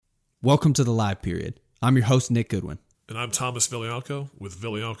Welcome to the live period. I'm your host, Nick Goodwin. And I'm Thomas Villianco with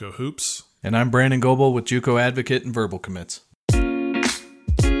Villianco Hoops. And I'm Brandon Goebel with JUCO Advocate and Verbal Commits.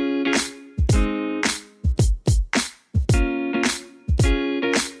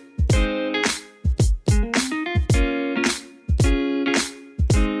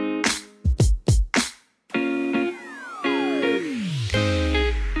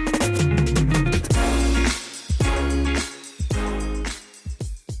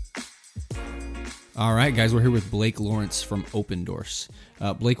 All right, guys, we're here with Blake Lawrence from opendorse.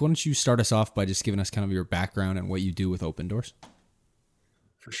 Blake, why don't you start us off by just giving us kind of your background and what you do with opendorse?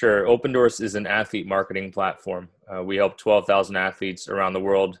 For sure. opendorse is an athlete marketing platform. We help 12,000 athletes around the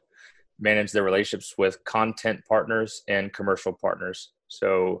world manage their relationships with content partners and commercial partners.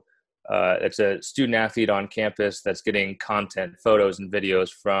 So it's a student athlete on campus that's getting content, photos, and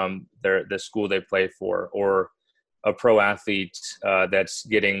videos from the school they play for, or a pro athlete that's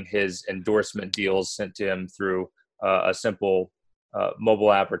getting his endorsement deals sent to him through a simple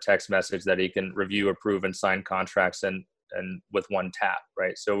mobile app or text message that he can review, approve, and sign contracts and with one tap,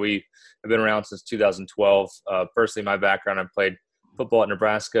 right? So we have been around since 2012. Personally, my background, I played football at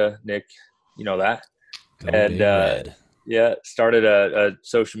Nebraska. Nick, you know that. Started a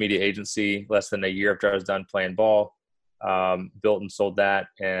social media agency less than a year after I was done playing ball. Built and sold that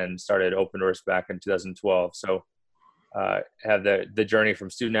and started opendorse back in 2012. So have the journey from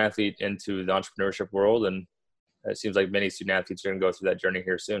student athlete into the entrepreneurship world. And it seems like many student athletes are going to go through that journey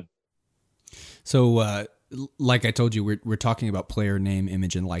here soon. So, like I told you, we're talking about player name,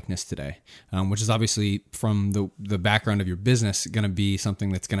 image, and likeness today, which is obviously from the background of your business going to be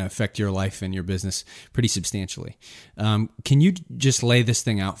something that's going to affect your life and your business pretty substantially. Can you just lay this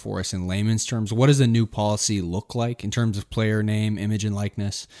thing out for us in layman's terms? What does a new policy look like in terms of player name, image, and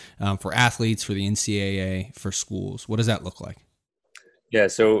likeness for athletes, for the NCAA, for schools? What does that look like? Yeah,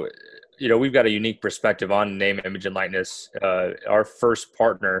 so we've got a unique perspective on name, image, and likeness. Our first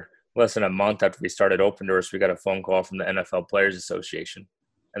partner, less than a month after we started opendorse, we got a phone call from the NFL Players Association,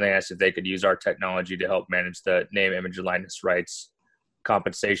 and they asked if they could use our technology to help manage the name, image, and likeness rights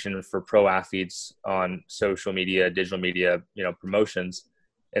compensation for pro athletes on social media, digital media, promotions.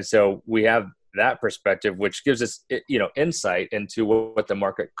 And so we have that perspective, which gives us, insight into what the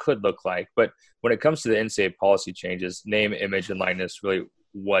market could look like. But when it comes to the NCAA policy changes, name, image, and likeness, really,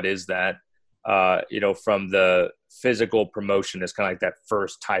 what is that? From the physical promotion is kind of like that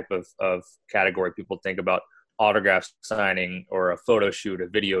first type of category. People think about autograph signing or a photo shoot, a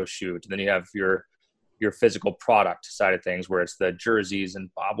video shoot. And then you have your physical product side of things, where it's the jerseys and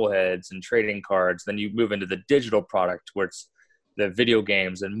bobbleheads and trading cards. Then you move into the digital product, where it's the video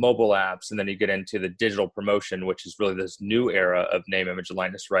games and mobile apps. And then you get into the digital promotion, which is really this new era of name, image, and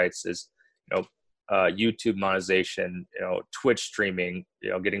likeness rights, is, YouTube monetization, Twitch streaming,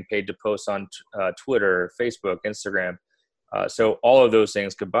 getting paid to post on Twitter, Facebook, Instagram. So all of those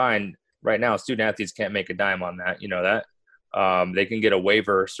things combined, right now, student athletes can't make a dime on that. They can get a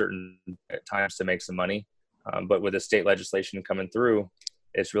waiver certain times to make some money. But with the state legislation coming through,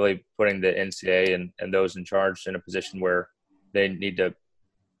 it's really putting the NCAA and those in charge in a position where they need to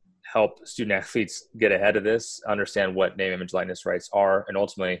help student athletes get ahead of this, understand what name, image, likeness rights are, and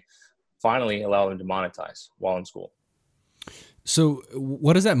ultimately finally allow them to monetize while in school. So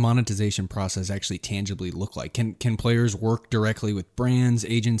what does that monetization process actually tangibly look like? Can players work directly with brands,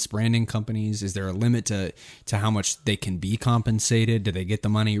 agents, branding companies? Is there a limit to how much they can be compensated? Do they get the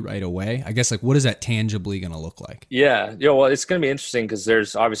money right away? I guess, what is that tangibly going to look like? Yeah. Well, it's going to be interesting because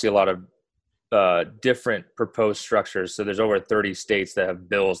there's obviously a lot of different proposed structures. So there's over 30 states that have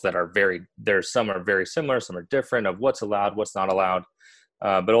bills that some are very similar, some are different of what's allowed, what's not allowed.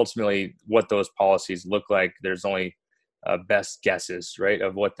 But ultimately, what those policies look like, there's only best guesses, right,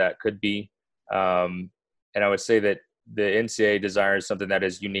 of what that could be. And I would say that the NCAA desires something that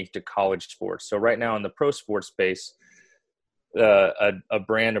is unique to college sports. So right now in the pro sports space, a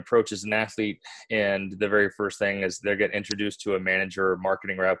brand approaches an athlete, and the very first thing is they get introduced to a manager,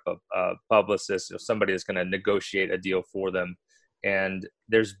 marketing rep, a publicist, somebody that's going to negotiate a deal for them. And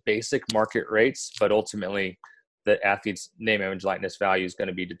there's basic market rates, but ultimately the athlete's name, image, likeness value is going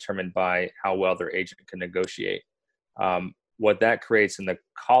to be determined by how well their agent can negotiate. What that creates in the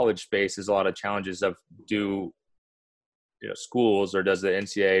college space is a lot of challenges of do schools, or does the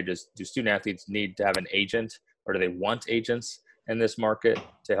NCAA, do student athletes need to have an agent, or do they want agents in this market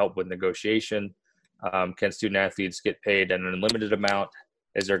to help with negotiation? Can student athletes get paid an unlimited amount?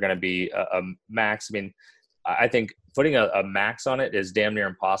 Is there going to be a max? I mean, I think putting a max on it is damn near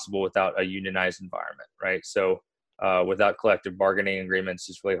impossible without a unionized environment, right? So without collective bargaining agreements,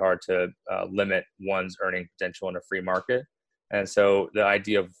 it's really hard to limit one's earning potential in a free market. And so the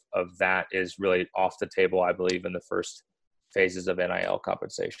idea of that is really off the table, I believe, in the first phases of NIL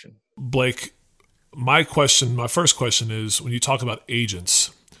compensation. Blake, my first question is, when you talk about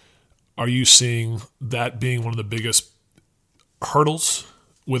agents, are you seeing that being one of the biggest hurdles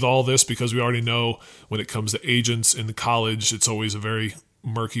with all this? Because we already know when it comes to agents in college, it's always a very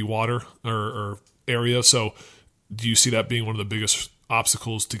murky water or area. So do you see that being one of the biggest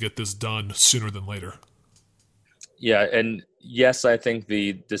obstacles to get this done sooner than later? Yeah, and yes, I think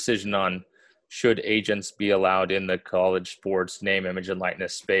the decision on should agents be allowed in the college sports name, image, and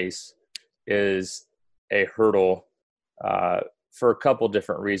likeness space is a hurdle for a couple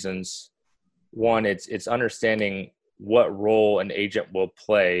different reasons. One, it's understanding what role an agent will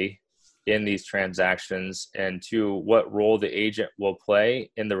play in these transactions, and two, what role the agent will play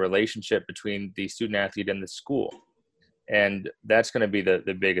in the relationship between the student athlete and the school. And that's going to be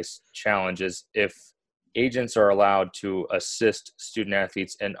the biggest challenge, is if agents are allowed to assist student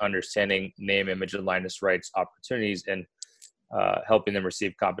athletes in understanding name, image, and likeness rights opportunities and helping them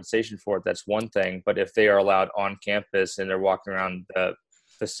receive compensation for it, that's one thing. But if they are allowed on campus and they're walking around the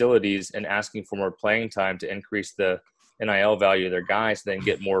facilities and asking for more playing time to increase the NIL value of their guys, then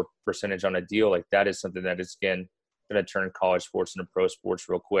get more percentage on a deal, like that is something that is, again, going to turn college sports into pro sports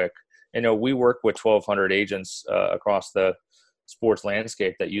real quick. We work with 1,200 agents across the sports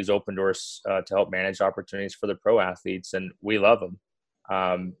landscape that use opendorse to help manage opportunities for the pro athletes, and we love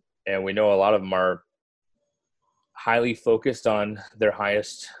them. And we know a lot of them are highly focused on their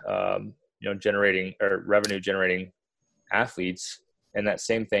highest, generating or revenue generating athletes. And that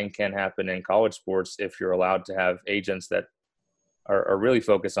same thing can happen in college sports if you're allowed to have agents that are really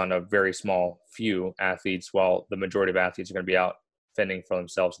focused on a very small few athletes, while the majority of athletes are going to be out fending for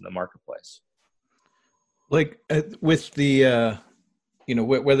themselves in the marketplace. Like with the,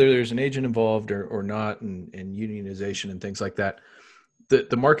 whether there's an agent involved or not, and unionization and things like that,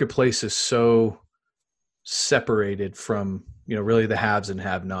 the marketplace is so separated from, really the haves and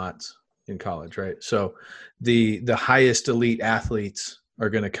have-nots in college, right? So the highest elite athletes are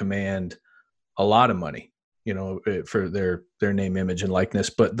going to command a lot of money, for their name, image, and likeness.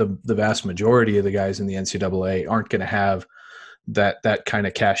 But the vast majority of the guys in the NCAA aren't going to have that kind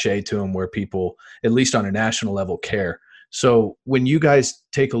of cachet to them where people, at least on a national level, care. So when you guys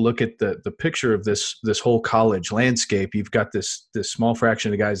take a look at the picture of this whole college landscape, you've got this small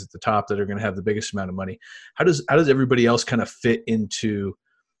fraction of guys at the top that are going to have the biggest amount of money. How does everybody else kind of fit into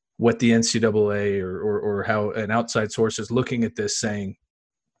what the NCAA or how an outside source is looking at this, saying,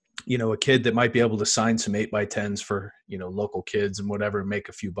 a kid that might be able to sign some 8x10s for, local kids and whatever, and make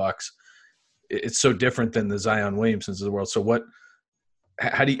a few bucks. It's so different than the Zion Williamsons of the world. So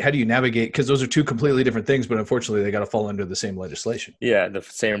how do you navigate? Because those are two completely different things, but unfortunately they got to fall under the same legislation. Yeah, the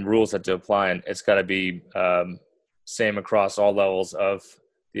same rules have to apply, and it's got to be same across all levels of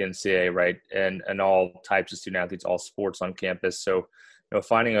the NCAA, right? And all types of student athletes, all sports on campus. So,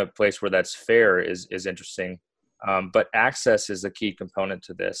 finding a place where that's fair is interesting. But access is a key component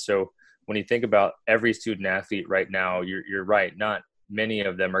to this. So when you think about every student athlete right now, you're right. Not many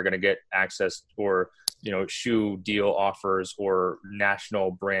of them are going to get access or, shoe deal offers or national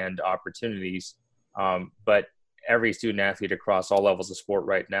brand opportunities. But every student athlete across all levels of sport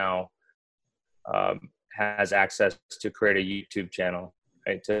right now has access to create a YouTube channel,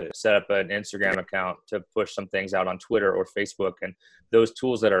 right? To set up an Instagram account, to push some things out on Twitter or Facebook. And those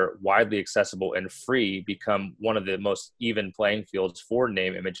tools that are widely accessible and free become one of the most even playing fields for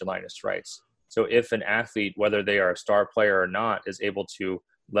name, image, and likeness rights. So if an athlete, whether they are a star player or not, is able to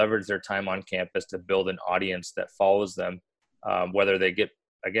leverage their time on campus to build an audience that follows them, whether they get,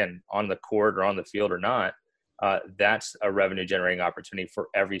 again, on the court or on the field or not, that's a revenue generating opportunity for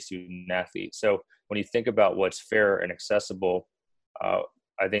every student athlete. So when you think about what's fair and accessible,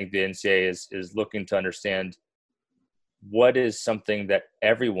 I think the NCAA is looking to understand what is something that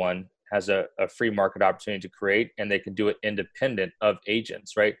everyone has a free market opportunity to create, and they can do it independent of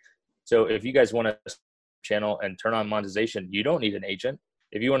agents, right? So if you guys want to channel and turn on monetization, you don't need an agent.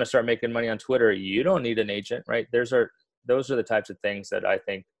 If you want to start making money on Twitter, you don't need an agent, right? Those are the types of things that I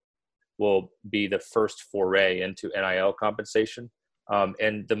think will be the first foray into NIL compensation.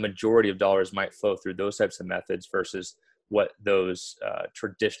 And the majority of dollars might flow through those types of methods versus what those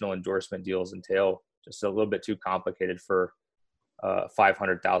traditional endorsement deals entail. Just a little bit too complicated for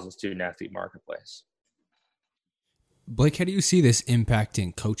 500,000 student athlete marketplace. Blake, how do you see this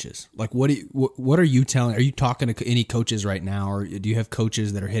impacting coaches? Like, what are you telling? Are you talking to any coaches right now, or do you have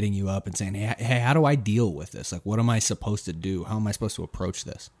coaches that are hitting you up and saying, "Hey, how do I deal with this? Like, what am I supposed to do? How am I supposed to approach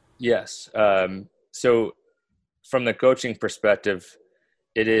this?" Yes. So, from the coaching perspective,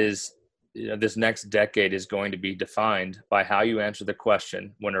 it is this next decade is going to be defined by how you answer the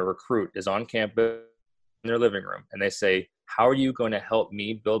question when a recruit is on campus in their living room and they say, how are you going to help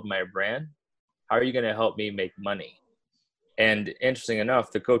me build my brand? How are you going to help me make money? And interesting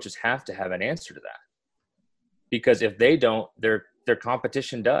enough, the coaches have to have an answer to that, because if they don't, their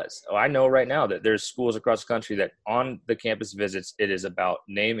competition does. I know right now that there's schools across the country that on the campus visits, it is about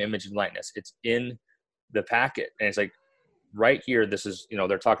name, image, and likeness. It's in the packet. And it's like right here, this is,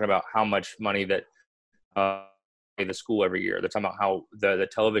 they're talking about how much money that the school every year. They're talking about how the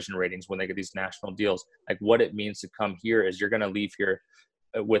television ratings when they get these national deals, like what it means to come here is you're going to leave here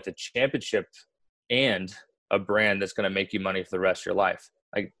with a championship and a brand that's going to make you money for the rest of your life.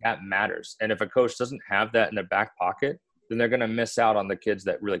 Like that matters. And if a coach doesn't have that in their back pocket, then they're going to miss out on the kids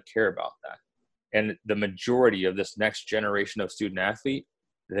that really care about that. And the majority of this next generation of student athlete,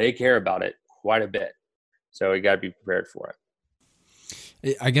 they care about it quite a bit. So you got to be prepared for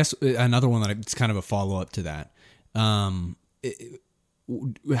it. I guess another one that's kind of a follow-up to that. I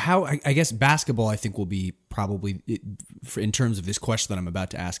guess basketball, I think, will be probably, in terms of this question that I'm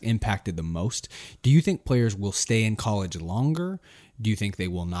about to ask, impacted the most. Do you think players will stay in college longer? Do you think they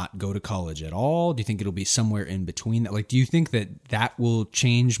will not go to college at all? Do you think it'll be somewhere in between? Like, do you think that will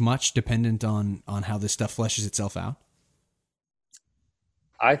change much dependent on how this stuff fleshes itself out?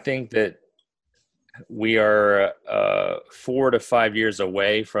 I think that we are 4 to 5 years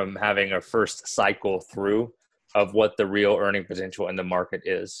away from having a first cycle through of what the real earning potential in the market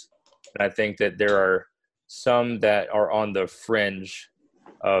is. And I think that there are some that are on the fringe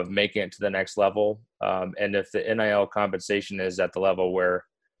of making it to the next level. And if the NIL compensation is at the level where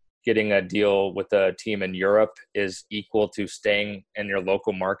getting a deal with a team in Europe is equal to staying in your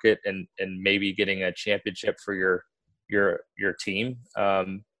local market and maybe getting a championship for your team,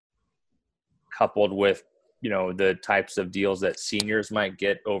 coupled with, the types of deals that seniors might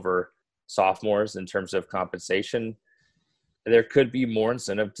get over sophomores in terms of compensation, there could be more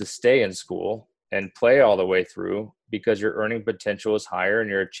incentive to stay in school and play all the way through because your earning potential is higher and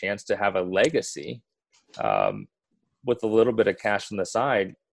you're a chance to have a legacy with a little bit of cash on the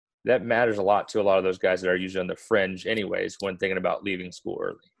side. That matters a lot to a lot of those guys that are usually on the fringe anyways when thinking about leaving school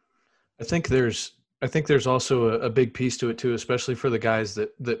early. I think there's also a big piece to it too, especially for the guys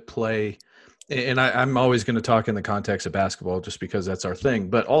that play. And I'm always going to talk in the context of basketball just because that's our thing,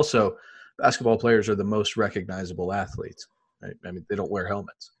 but also basketball players are the most recognizable athletes, right? I mean, they don't wear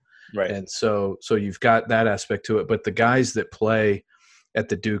helmets. Right. And so you've got that aspect to it, but the guys that play at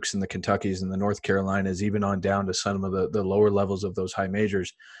the Dukes and the Kentuckys and the North Carolinas, even on down to some of the lower levels of those high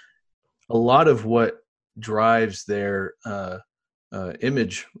majors, a lot of what drives their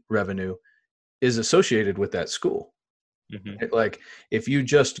image revenue is associated with that school. Mm-hmm. Like if you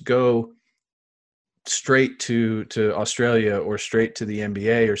just go straight to Australia or straight to the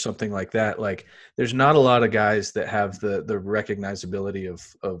NBA or something like that, like there's not a lot of guys that have the recognizability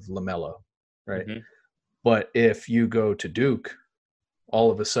of LaMelo, right? Mm-hmm. But if you go to Duke,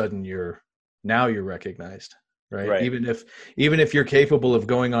 all of a sudden you're recognized, right? Even if you're capable of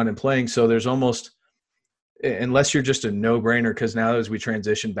going on and playing. So there's almost, unless you're just a no-brainer, because now as we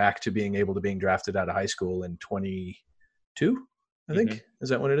transition back to being drafted out of high school in 22, I think, mm-hmm. Is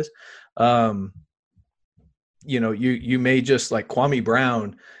that what it is? You may just, like Kwame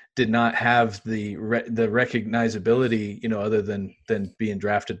Brown did not have the recognizability, other than being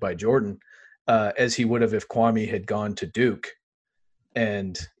drafted by Jordan, as he would have if Kwame had gone to Duke.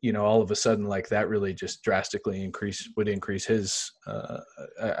 And, all of a sudden, like that really just drastically would increase his,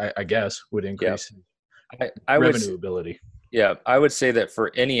 I guess, would increase revenue ability. Yeah, I would say that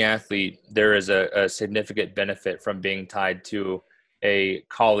for any athlete, there is a significant benefit from being tied to a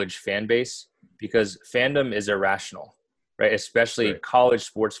college fan base, because fandom is irrational, right? Especially college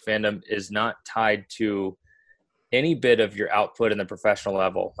sports fandom is not tied to any bit of your output in the professional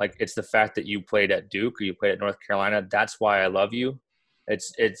level. Like it's the fact that you played at Duke or you played at North Carolina. That's why I love you.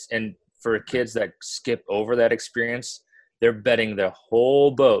 And for kids that skip over that experience, they're betting the whole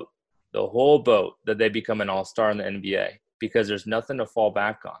boat that they become an all-star in the NBA, because there's nothing to fall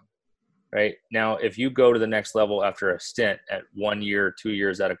back on. Right now, if you go to the next level after a stint at 1 year, 2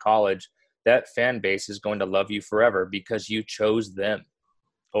 years out of college, that fan base is going to love you forever because you chose them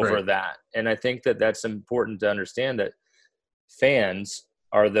over that. And I think that that's important to understand, that fans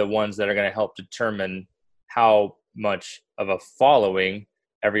are the ones that are going to help determine how much of a following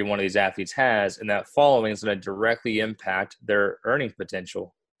every one of these athletes has. And that following is going to directly impact their earning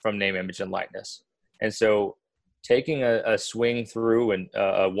potential from name, image, and likeness. And so taking a swing through and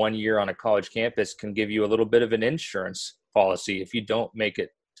 1 year on a college campus can give you a little bit of an insurance policy. If you don't make it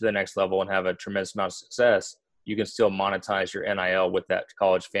to the next level and have a tremendous amount of success, you can still monetize your NIL with that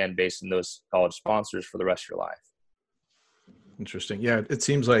college fan base and those college sponsors for the rest of your life. Interesting. Yeah, it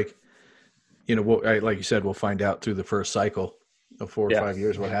seems like, like you said, we'll find out through the first cycle of 4 or 5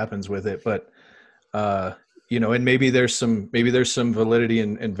 years what happens with it. But and maybe there's some validity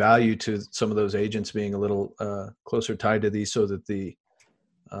and value to some of those agents being a little closer tied to these, so that the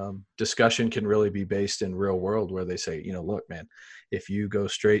discussion can really be based in real world, where they say, look, man, if you go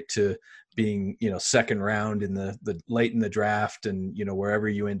straight to being, second round in the late in the draft and, wherever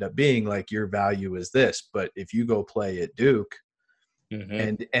you end up being, like, your value is this. But if you go play at Duke,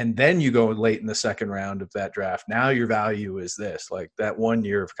 and then you go late in the second round of that draft, now your value is this. Like, that 1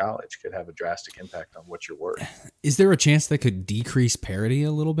 year of college could have a drastic impact on what you're worth. Is there a chance that could decrease parity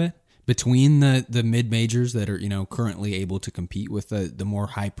a little bit between the mid majors that are, currently able to compete with the more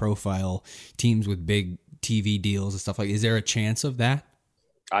high profile teams with big TV deals and stuff like that? Is there a chance of that?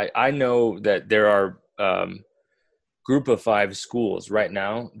 I know that there are group of 5 schools right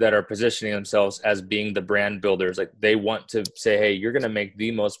now that are positioning themselves as being the brand builders. Like, they want to say, hey, you're going to make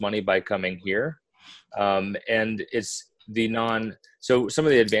the most money by coming here. And it's so some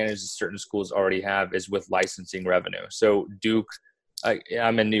of the advantages certain schools already have is with licensing revenue. So Duke,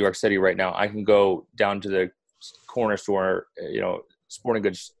 I'm in New York City right now. I can go down to the corner store, sporting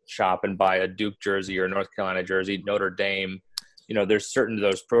goods shop, and buy a Duke jersey or North Carolina jersey, Notre Dame. There's certain of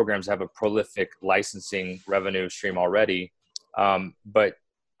those programs have a prolific licensing revenue stream already. But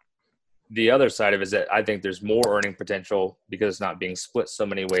the other side of it is that I think there's more earning potential because it's not being split so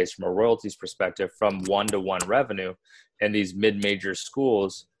many ways from a royalties perspective from one-to-one revenue, and these mid-major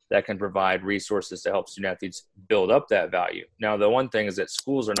schools that can provide resources to help student athletes build up that value. Now, the one thing is that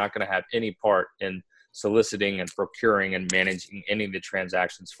schools are not going to have any part in soliciting and procuring and managing any of the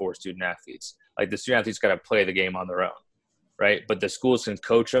transactions for student athletes. Like, the student athletes got to play the game on their own, right? But the schools can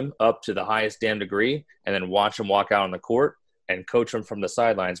coach them up to the highest damn degree and then watch them walk out on the court and coach them from the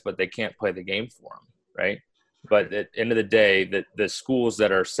sidelines, but they can't play the game for them, right? But at the end of the day, the schools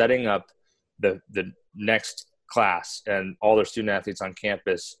that are setting up the next class and all their student athletes on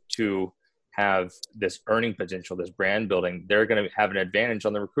campus to have this earning potential, this brand building, they're going to have an advantage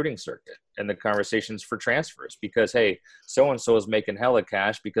on the recruiting circuit and the conversations for transfers because, hey, so-and-so is making hella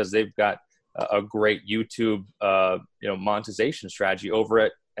cash because they've got a great YouTube, monetization strategy over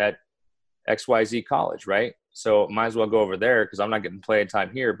at XYZ college, right? So might as well go over there because I'm not getting playing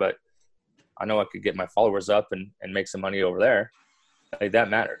time here, but I know I could get my followers up and make some money over there. Like, that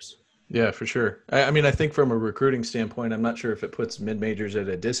matters. Yeah, for sure. I think from a recruiting standpoint, I'm not sure if it puts mid-majors at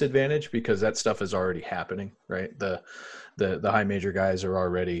a disadvantage because that stuff is already happening, right? The high major guys are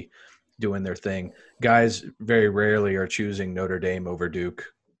already doing their thing. Guys very rarely are choosing Notre Dame over Duke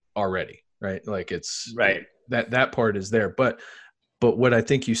already, right? Like, it's right. That part is there. But what I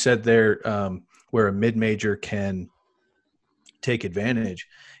think you said there, where a mid-major can take advantage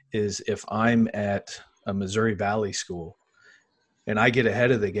is if I'm at a Missouri Valley school and I get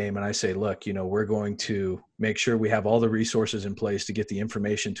ahead of the game and I say, look, we're going to make sure we have all the resources in place to get the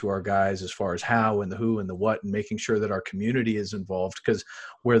information to our guys as far as how and the who and the what, and making sure that our community is involved, because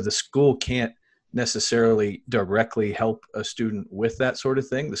where the school can't necessarily directly help a student with that sort of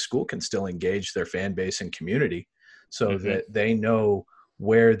thing, the school can still engage their fan base and community so that they know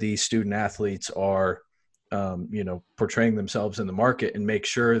where these student athletes are, portraying themselves in the market, and make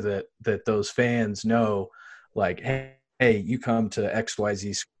sure that those fans know, like, hey, you come to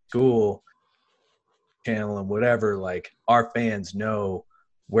XYZ school channel and whatever, like, our fans know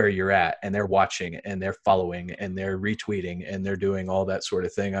where you're at and they're watching and they're following and they're retweeting and they're doing all that sort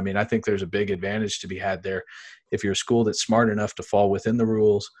of thing. I mean, I think there's a big advantage to be had there if you're a school that's smart enough to fall within the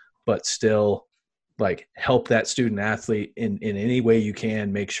rules, but still, like, help that student athlete in any way you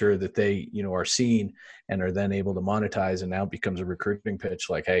can, make sure that they, are seen and are then able to monetize. And now it becomes a recruiting pitch.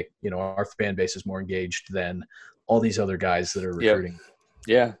 Like, hey, our fan base is more engaged than all these other guys that are recruiting.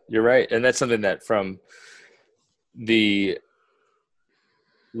 Yeah, you're right. And that's something that from the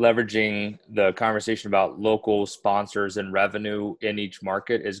leveraging the conversation about local sponsors and revenue in each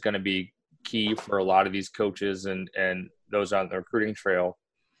market is going to be key for a lot of these coaches and those on the recruiting trail.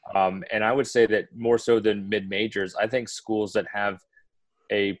 And I would say that more so than mid-majors, I think schools that have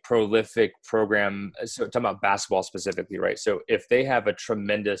a prolific program, so talking about basketball specifically, right? So if they have a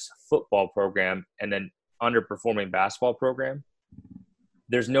tremendous football program and then underperforming basketball program,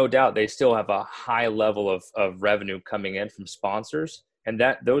 there's no doubt they still have a high level of revenue coming in from sponsors, and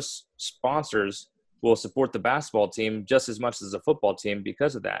that those sponsors will support the basketball team just as much as the football team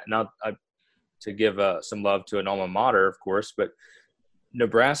because of that. Now, to give some love to an alma mater, of course, but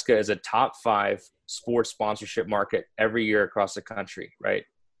Nebraska is a top 5 sports sponsorship market every year across the country, right?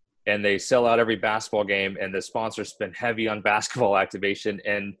 and they sell out every basketball game, and the sponsors spend heavy on basketball activation,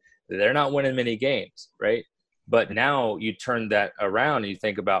 and they're not winning many games, right? But now you turn that around and you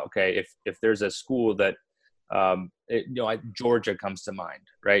think about, okay, if there's a school that, like Georgia comes to mind,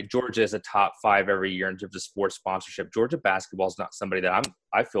 right? Georgia is a top 5 every year in terms of sports sponsorship. Georgia basketball is not somebody that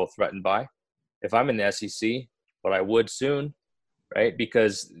I feel threatened by if I'm in the SEC, but I would soon, right?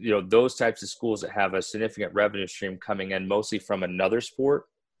 Because, those types of schools that have a significant revenue stream coming in mostly from another sport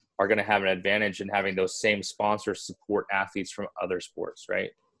are going to have an advantage in having those same sponsors support athletes from other sports, right?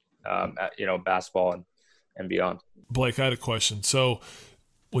 Basketball and beyond. Blake, I had a question. So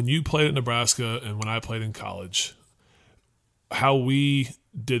when you played at Nebraska and when I played in college, how we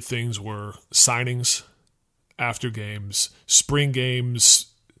did things were signings after games, spring games,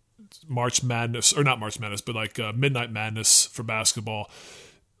 March Madness, or not March Madness, but like Midnight Madness for basketball.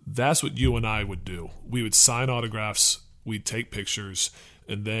 That's what you and I would do. We would sign autographs, we'd take pictures,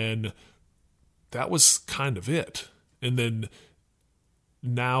 and then that was kind of it. And then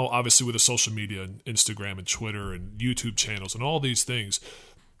now, obviously, with the social media and Instagram and Twitter and YouTube channels and all these things,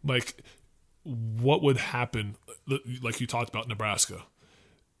 like, what would happen, like you talked about Nebraska,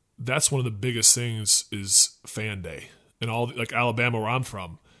 that's one of the biggest things is fan day. And all, like Alabama, where I'm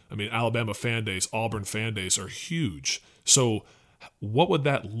from, I mean, Alabama fan days, Auburn fan days are huge. So what would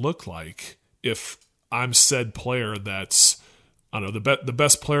that look like if I'm said player that's, I don't know, the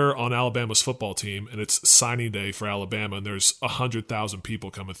best player on Alabama's football team, and it's signing day for Alabama, and there's 100,000 people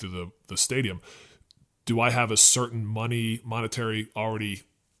coming through the stadium? Do I have a certain monetary already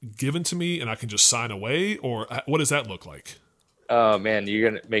given to me, and I can just sign away, or what does that look like? Oh man, you're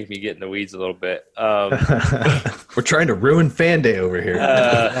gonna make me get in the weeds a little bit. We're trying to ruin fan day over here.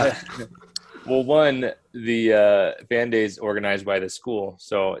 Well, one, the fan day is organized by the school,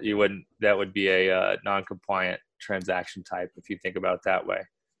 so that would be a non-compliant transaction type if you think about it that way.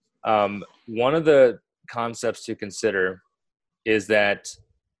 One of the concepts to consider is that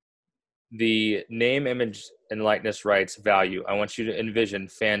the name, image, and likeness rights value. I want you to envision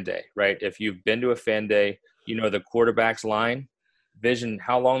fan day, right? If you've been to a fan day, the quarterback's line, vision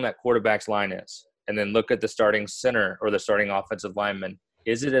how long that quarterback's line is, and then look at the starting center or the starting offensive lineman.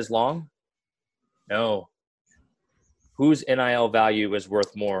 Is it as long? No. Whose NIL value is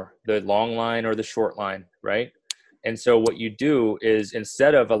worth more, the long line or the short line, right? And so what you do is,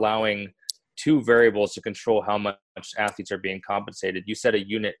 instead of allowing two variables to control how much athletes are being compensated, you set a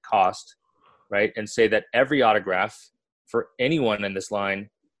unit cost, right? And say that every autograph for anyone in this line,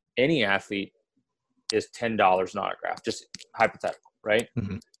 any athlete, is $10 an autograph, just hypothetical, right?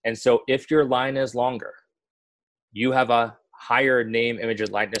 Mm-hmm. And so if your line is longer, you have a higher name, image,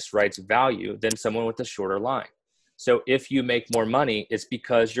 and likeness rights value than someone with a shorter line. So if you make more money, it's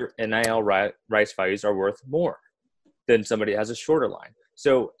because your NIL rights values are worth more than somebody that has a shorter line.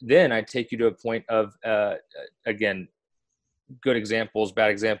 So then I take you to a point of, again, good examples, bad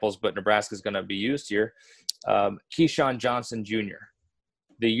examples, but Nebraska is going to be used here. Keyshawn Johnson Jr.,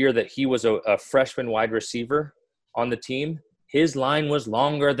 the year that he was a freshman wide receiver on the team, his line was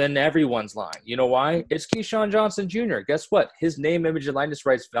longer than everyone's line. You know why? It's Keyshawn Johnson Jr. Guess what? His name, image, and likeness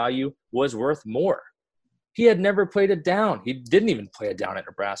rights value was worth more. He had never played it down. He didn't even play it down at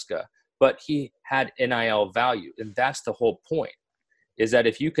Nebraska, but he had NIL value. And that's the whole point, is that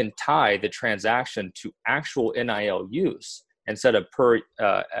if you can tie the transaction to actual NIL use instead of per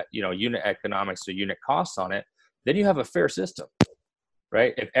unit economics or unit costs on it, then you have a fair system.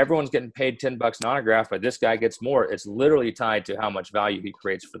 Right? If everyone's getting paid $10 an autograph, but this guy gets more, it's literally tied to how much value he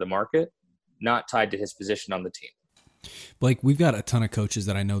creates for the market, not tied to his position on the team. Blake, we've got a ton of coaches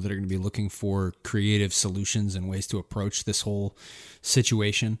that I know that are going to be looking for creative solutions and ways to approach this whole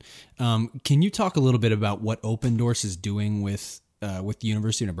situation. Can you talk a little bit about what opendorse is doing with the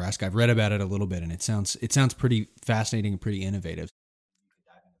University of Nebraska? I've read about it a little bit, and it sounds pretty fascinating and pretty innovative.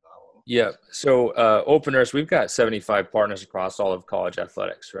 Yeah. So opendorse, we've got 75 partners across all of college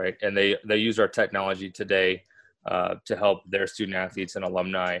athletics, right? And they use our technology today to help their student athletes and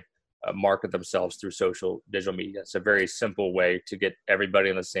alumni market themselves through digital media. It's a very simple way to get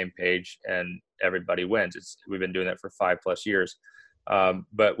everybody on the same page, and everybody wins. We've been doing that for 5+ years.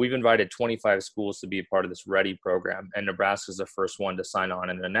 But we've invited 25 schools to be a part of this READY program, and Nebraska is the first one to sign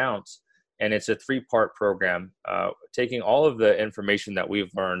on and announce. And it's a 3-part program, taking all of the information that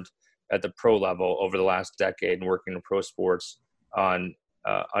we've learned at the pro level over the last decade and working in pro sports on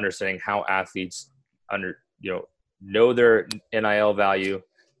understanding how athletes know their NIL value,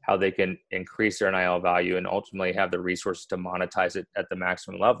 how they can increase their NIL value, and ultimately have the resources to monetize it at the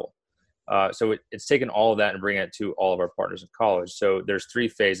maximum level. So it's taken all of that and bringing it to all of our partners in college. So there's 3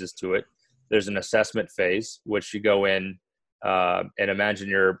 phases to it. There's an assessment phase, which you go in And imagine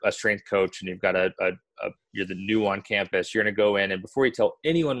you're a strength coach and you've got you're the new on campus. You're going to go in, and before you tell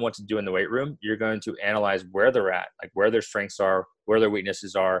anyone what to do in the weight room, you're going to analyze where they're at, like where their strengths are, where their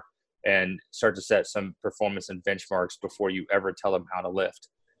weaknesses are, and start to set some performance and benchmarks before you ever tell them how to lift.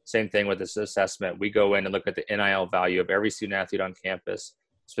 Same thing with this assessment. We go in and look at the NIL value of every student athlete on campus,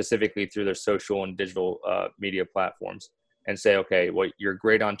 specifically through their social and digital media platforms, and say, okay, well, you're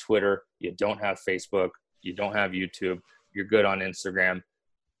great on Twitter. You don't have Facebook. You don't have YouTube. You're good on Instagram.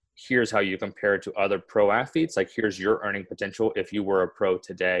 Here's how you compare it to other pro athletes. Like, here's your earning potential if you were a pro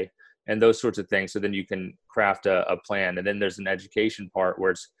today, and those sorts of things. So then you can craft a plan. And then there's an education part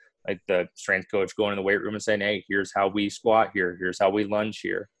where it's like the strength coach going in the weight room and saying, hey, here's how we squat here. Here's how we lunge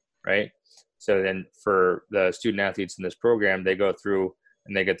here. Right. So then for the student athletes in this program, they go through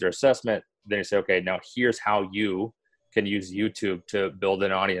and they get their assessment. Then you say, okay, now here's how you can use YouTube to build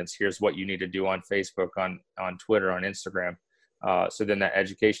an audience. Here's what you need to do on Facebook, on Twitter, on Instagram. So then that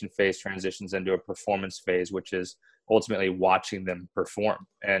education phase transitions into a performance phase, which is ultimately watching them perform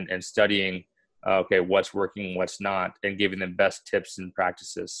and studying, okay, what's working, what's not, and giving them best tips and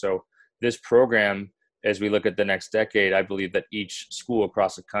practices. So this program, as we look at the next decade, I believe that each school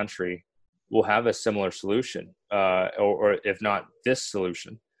across the country will have a similar solution, or if not this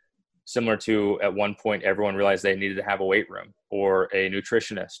solution. Similar to, at one point, everyone realized they needed to have a weight room or a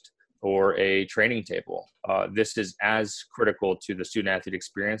nutritionist or a training table. This is as critical to the student athlete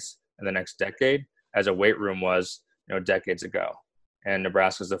experience in the next decade as a weight room was, decades ago. And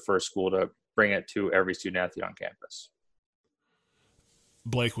Nebraska is the first school to bring it to every student athlete on campus.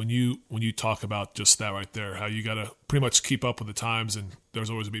 Blake, when you talk about just that right there, how you got to pretty much keep up with the times, and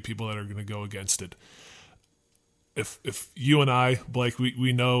there's always going to be people that are going to go against it. If you and I, Blake,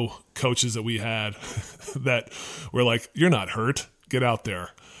 we know coaches that we had that were like, you're not hurt, get out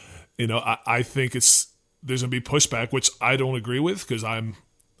there. I think there's going to be pushback, which I don't agree with, because I'm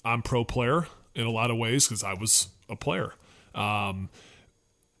pro player in a lot of ways because I was a player.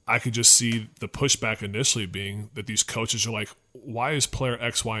 I could just see the pushback initially being that these coaches are like, why is player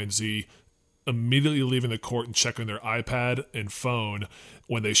X, Y, and Z immediately leaving the court and checking their iPad and phone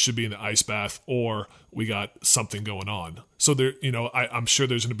when they should be in the ice bath, or we got something going on? So there, I'm sure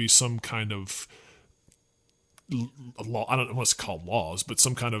there's going to be some kind of law. I don't know what's called laws, but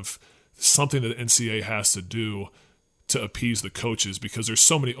some kind of something that the NCAA has to do to appease the coaches, because there's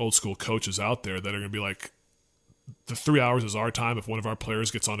so many old school coaches out there that are going to be like, the 3 hours is our time if one of our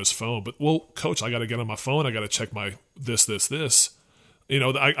players gets on his phone. But, well, coach, I got to get on my phone. I got to check my this.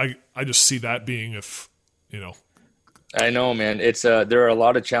 I just see that being I know, man. It's there are a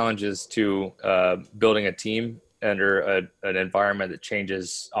lot of challenges to building a team under an environment that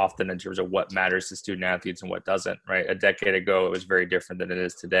changes often in terms of what matters to student athletes and what doesn't, right? A decade ago, it was very different than it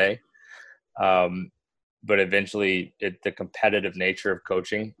is today. But eventually the competitive nature of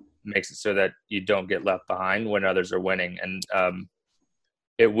coaching makes it so that you don't get left behind when others are winning. And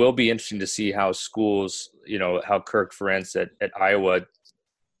it will be interesting to see how schools, how Kirk Ferentz at Iowa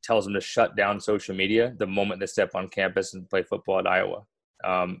tells them to shut down social media the moment they step on campus and play football at Iowa.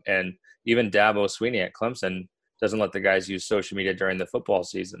 And even Dabo Swinney at Clemson doesn't let the guys use social media during the football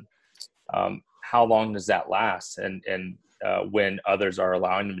season. How long does that last? And when others are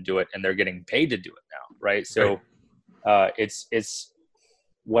allowing them to do it and they're getting paid to do it now, right? So it's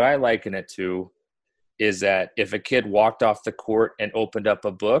what I liken it to is that if a kid walked off the court and opened up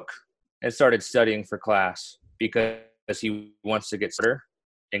a book and started studying for class because he wants to get better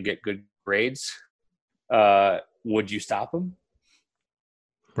and get good grades, would you stop him?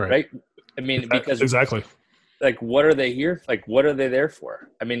 Right? I mean, because exactly. Like, what are they here? Like, what are they there for?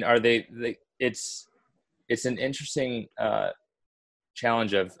 I mean, are they it's an interesting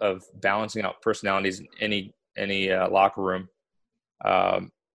challenge of balancing out personalities in any locker room,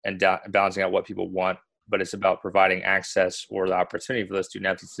 and balancing out what people want. But it's about providing access or the opportunity for those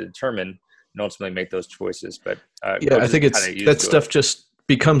student athletes to determine and ultimately make those choices. But I think that stuff just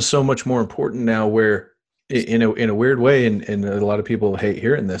becomes so much more important now, where in a weird way, and a lot of people hate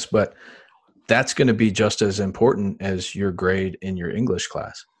hearing this, but that's going to be just as important as your grade in your English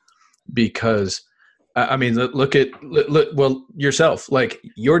class. Because I mean, look yourself, like,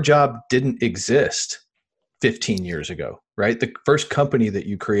 your job didn't exist 15 years ago, right? The first company that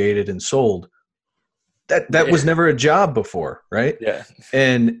you created and sold, that was never a job before, right? Yeah.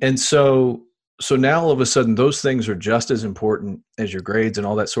 And so now all of a sudden those things are just as important as your grades and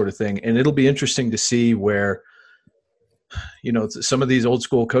all that sort of thing. And it'll be interesting to see where, some of these old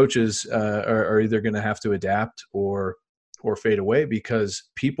school coaches are either going to have to adapt or fade away, because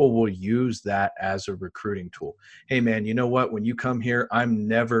people will use that as a recruiting tool. Hey man, you know what? When you come here, I'm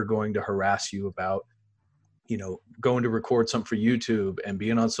never going to harass you about, going to record something for YouTube and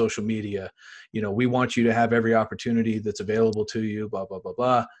being on social media. We want you to have every opportunity that's available to you, blah, blah, blah,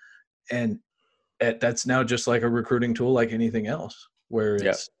 blah. And that's now just like a recruiting tool like anything else, where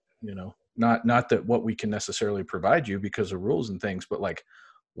it's, not that what we can necessarily provide you because of rules and things, but like,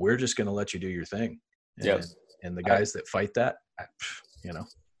 we're just going to let you do your thing. And the guys that fight that,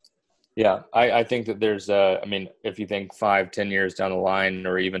 Yeah, I think that there's, if you think 5-10 years down the line,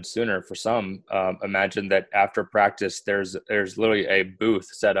 or even sooner for some, imagine that after practice, there's literally a booth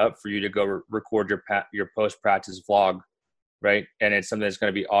set up for you to go record your post-practice vlog, right? And it's something that's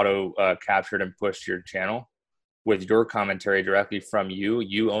going to be auto captured and pushed to your channel with your commentary directly from you.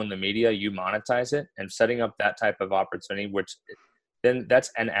 You own the media, you monetize it, and setting up that type of opportunity, which then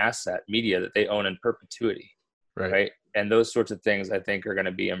that's an asset, media that they own in perpetuity, right? And those sorts of things I think are going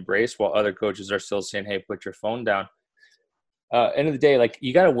to be embraced, while other coaches are still saying, hey, put your phone down. End of the day, like,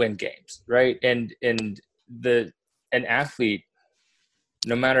 you got to win games, right? And an athlete,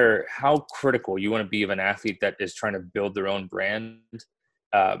 no matter how critical you want to be of an athlete that is trying to build their own brand,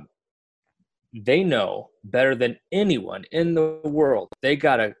 they know better than anyone in the world, they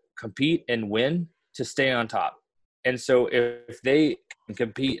got to compete and win to stay on top. And so if they can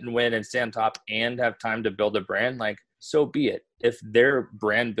compete and win and stay on top and have time to build a brand, like, so be it. If their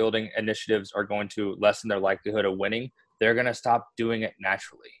brand building initiatives are going to lessen their likelihood of winning, they're going to stop doing it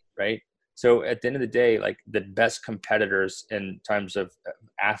naturally, right? So at the end of the day, like, the best competitors in terms of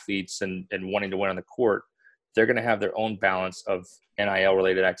athletes and wanting to win on the court, they're going to have their own balance of NIL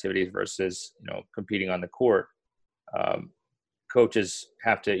related activities versus, competing on the court. Coaches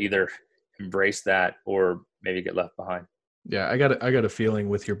have to either embrace that or maybe get left behind. Yeah. I got a feeling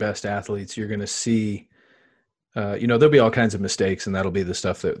with your best athletes, you're going to see, there'll be all kinds of mistakes, and that'll be the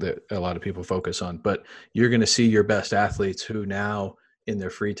stuff that a lot of people focus on, but you're going to see your best athletes who now in their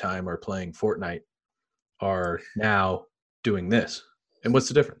free time are playing Fortnite are now doing this. And what's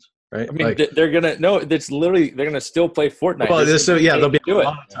the difference? Right? I mean, they're going to, they're going to still play Fortnite. Well, they'll be do it.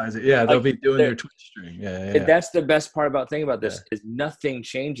 Monetize it. Yeah. They'll be doing their Twitch stream. Yeah. That's the best part about thinking about this is nothing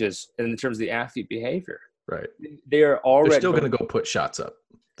changes in terms of the athlete behavior. Right. They're still going to go put shots up.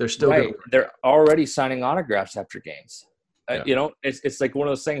 They're still they're already signing autographs after games. It's like one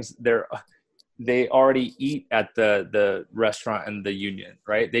of those things. They already eat at the restaurant and the union,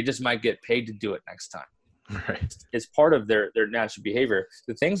 right? They just might get paid to do it next time. Right. It's part of their natural behavior.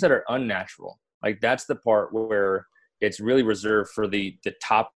 The things that are unnatural, like, that's the part where it's really reserved for the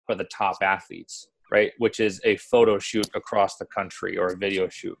top of the top athletes, right? Which is a photo shoot across the country or a video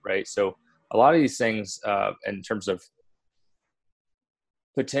shoot, right? So a lot of these things, in terms of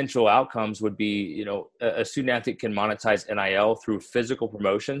potential outcomes, would be, a student athlete can monetize NIL through physical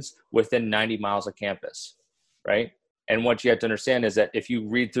promotions within 90 miles of campus, right? And what you have to understand is that if you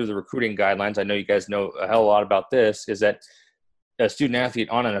read through the recruiting guidelines, I know you guys know a hell of a lot about this, is that a student athlete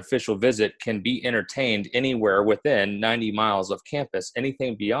on an official visit can be entertained anywhere within 90 miles of campus.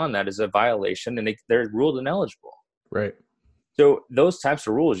 Anything beyond that is a violation, and they're ruled ineligible. Right. So those types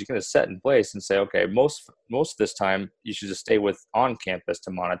of rules you're going to set in place and say, okay, most of this time you should just stay on campus to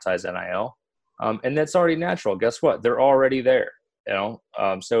monetize NIL. And that's already natural. Guess what? They're already there,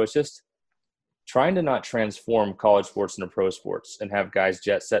 so it's just trying to not transform college sports into pro sports and have guys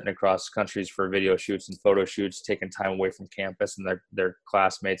jet setting across countries for video shoots and photo shoots, taking time away from campus and their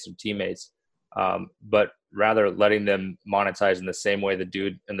classmates and teammates, but rather letting them monetize in the same way the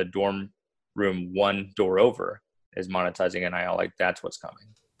dude in the dorm room one door over is monetizing NIL. Like, that's what's coming.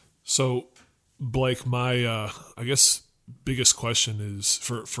 So, Blake, my I guess biggest question is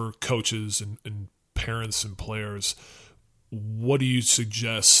for coaches and parents and players, what do you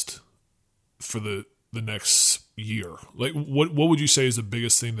suggest for the next year? Like, what would you say is the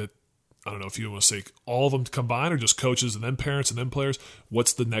biggest thing that, I don't know if you want to say all of them combined or just coaches and then parents and then players?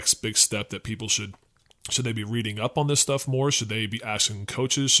 What's the next big step that people should they be reading up on this stuff more? Should they be asking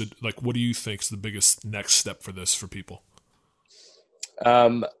coaches? What do you think is the biggest next step for this for people?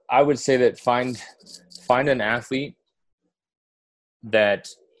 I would say that find an athlete that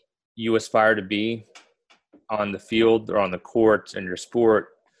you aspire to be on the field or on the court in your sport,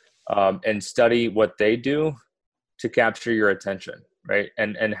 and study what they do to capture your attention, right?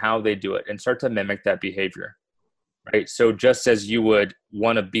 And how they do it, and start to mimic that behavior, right? So just as you would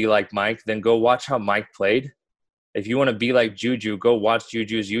want to be like Mike, then go watch how Mike played. If you want to be like Juju, go watch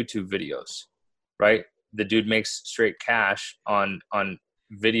Juju's YouTube videos, right? The dude makes straight cash on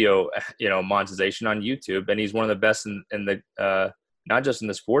video, monetization on YouTube. And he's one of the best in the, not just in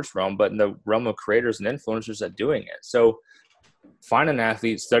the sports realm, but in the realm of creators and influencers at doing it. So find an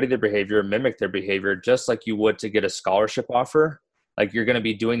athlete, study their behavior, mimic their behavior, just like you would to get a scholarship offer. Like, you're going to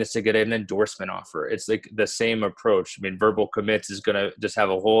be doing this to get an endorsement offer. It's like the same approach. I mean, verbal commits is going to just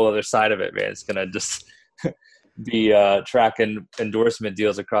have a whole other side of it, man. It's going to just be tracking endorsement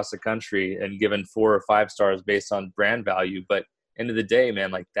deals across the country and giving 4 or 5 stars based on brand value. But end of the day,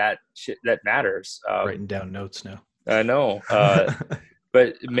 man, like that shit, that matters. Writing down notes now. I know.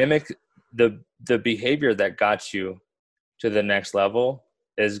 But mimic the behavior that got you to the next level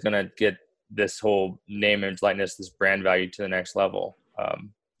is going to get this whole name, image, likeness, this brand value to the next level.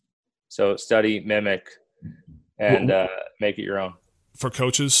 So study, mimic, and make it your own. For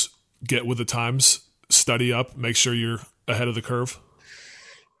coaches, get with the times, study up, make sure you're ahead of the curve.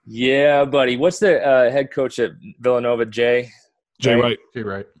 Yeah, buddy. What's the head coach at Villanova? Jay Wright. Jay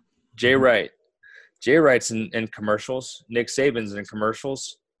Wright. Jay Wright's in commercials. Nick Saban's in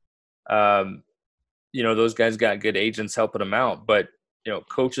commercials. Those guys got good agents helping them out, but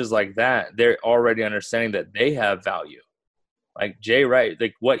coaches like that, they're already understanding that they have value. Like Jay Wright,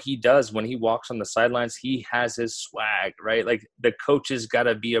 like what he does when he walks on the sidelines, he has his swag, right? Like the coaches got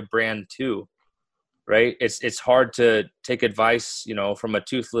to be a brand too, right? It's hard to take advice, from a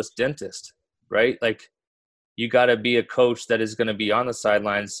toothless dentist, right? Like you got to be a coach that is going to be on the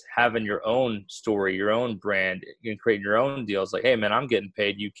sidelines, having your own story, your own brand, and creating your own deals. Like, hey man, I'm getting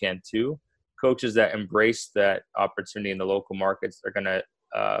paid, you can too. Coaches that embrace that opportunity in the local markets are going to,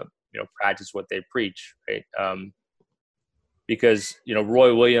 practice what they preach, right? Because,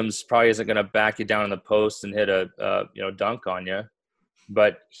 Roy Williams probably isn't going to back you down in the post and hit a dunk on you,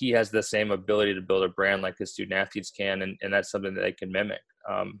 but he has the same ability to build a brand like his student athletes can, and that's something that they can mimic.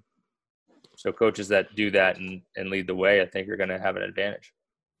 So coaches that do that and lead the way, I think, are going to have an advantage.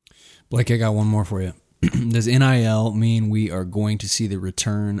 Blake, I got one more for you. Does NIL mean we are going to see the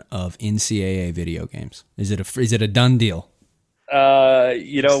return of NCAA video games? Is it a done deal?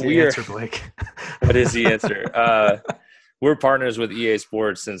 Answer, Blake. What is the answer? We're partners with EA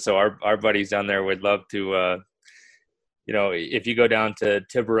Sports, and so our buddies down there would love to. If you go down to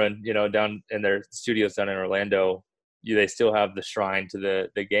Tiburon, down in their studios down in Orlando, they still have the shrine to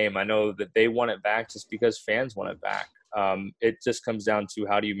the game. I know that they want it back just because fans want it back. It just comes down to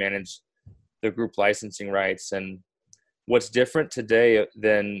how do you manage the group licensing rights. And what's different today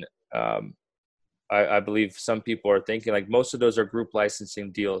than I believe some people are thinking, like most of those are group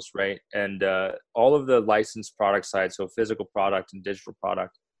licensing deals, right? And all of the licensed product sides, so physical product and digital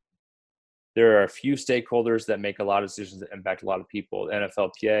product, there are a few stakeholders that make a lot of decisions that impact a lot of people.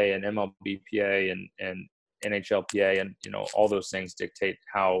 NFLPA and MLBPA and NHLPA and all those things dictate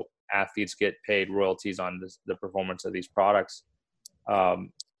how athletes get paid royalties on the performance of these products.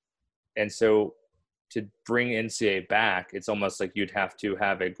 And so to bring NCAA back, it's almost like you'd have to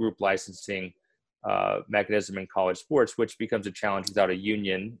have a group licensing mechanism in college sports, which becomes a challenge without a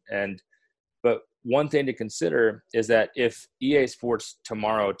union. But one thing to consider is that if EA Sports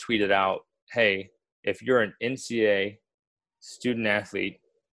tomorrow tweeted out, hey, if you're an NCAA student athlete,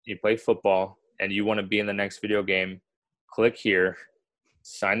 you play football, and you want to be in the next video game, click here,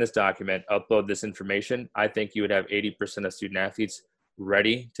 sign this document, upload this information, I think you would have 80% of student athletes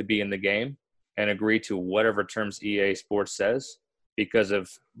ready to be in the game and agree to whatever terms EA Sports says because of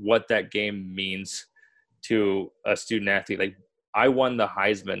what that game means to a student athlete. Like I won the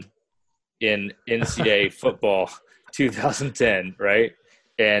Heisman in NCAA football 2010, right?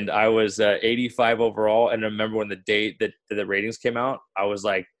 And I was 85 overall. And I remember when the day that the ratings came out, I was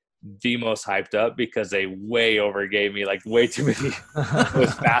like the most hyped up because they way overgave me, like way too many. I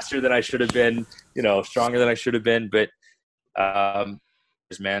was faster than I should have been, stronger than I should have been. But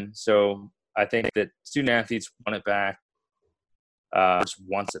man, so I think that student athletes want it back, just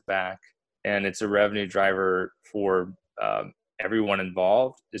wants it back, and it's a revenue driver for everyone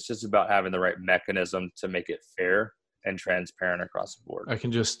involved. It's just about having the right mechanism to make it fair and transparent across the board. I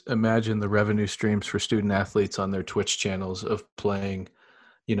can just imagine the revenue streams for student athletes on their Twitch channels of playing,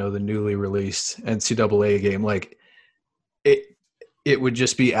 the newly released NCAA game. Like it would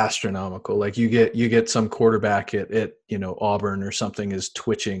just be astronomical. Like you get some quarterback at Auburn or something is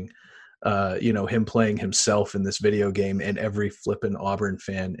twitching, him playing himself in this video game, and every flippin' Auburn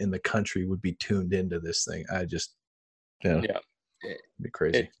fan in the country would be tuned into this thing. I just, it'd be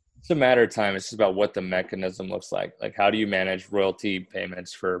crazy. It's a matter of time. It's just about what the mechanism looks like. Like, how do you manage royalty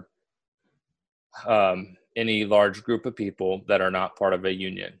payments for any large group of people that are not part of a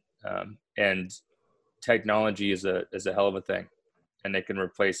union? And technology is a hell of a thing, and it can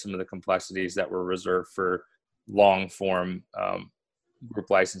replace some of the complexities that were reserved for long form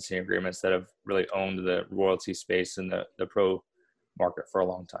group licensing agreements that have really owned the royalty space in the pro market for a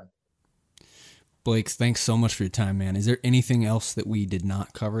long time. Blake, thanks so much for your time, man. Is there anything else that we did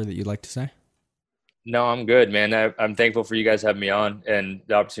not cover that you'd like to say? No, I'm good, man. I'm thankful for you guys having me on and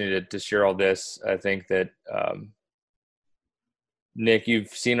the opportunity to share all this. I think that, Nick, you've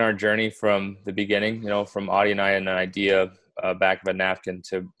seen our journey from the beginning, from Audie and I and an idea back of a napkin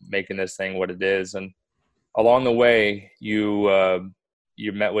to making this thing what it is. And along the way, you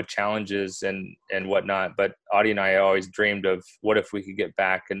met with challenges and whatnot. But Audie and I always dreamed of what if we could get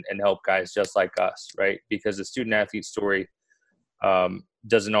back and help guys just like us, right? Because the student athlete story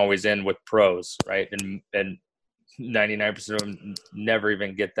doesn't always end with pros, right? And 99% of them never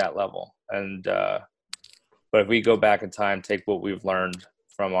even get that level. And but if we go back in time, take what we've learned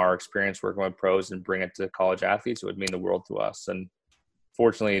from our experience working with pros and bring it to college athletes, it would mean the world to us. And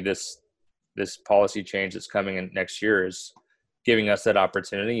fortunately, this policy change that's coming in next year is giving us that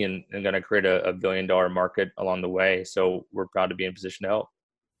opportunity and going to create a $1 billion market along the way. So we're proud to be in a position to help.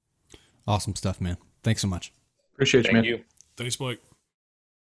 Awesome stuff, man. Thanks so much. Appreciate you, man. Thank you. Thanks, Mike.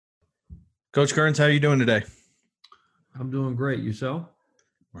 Coach Kerns, how are you doing today? I'm doing great. Yourself?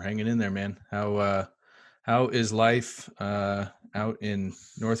 We're hanging in there, man. How is life out in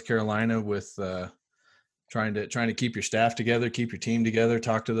North Carolina with trying to keep your staff together, keep your team together,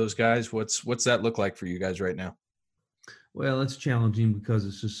 talk to those guys? What's that look like for you guys right now? Well, it's challenging because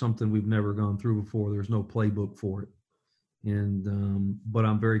it's just something we've never gone through before. There's no playbook for it. And but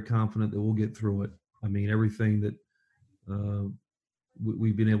I'm very confident that we'll get through it. I mean, everything that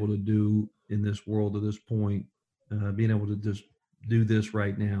we've been able to do in this world to this point, being able to just do this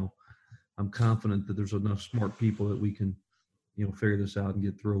right now, I'm confident that there's enough smart people that we can, figure this out and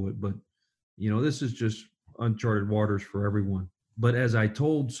get through it. But, this is just uncharted waters for everyone. But as I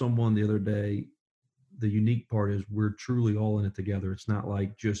told someone the other day, the unique part is we're truly all in it together. It's not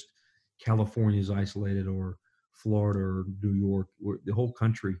like just California is isolated or Florida or New York. The whole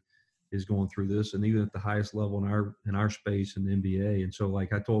country is going through this, and even at the highest level in our space in the NBA. And so,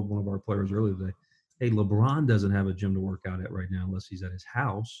 like I told one of our players earlier today, hey, LeBron doesn't have a gym to work out at right now unless he's at his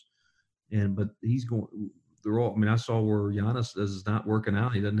house. But he's going. They're all. I mean, I saw where Giannis is not working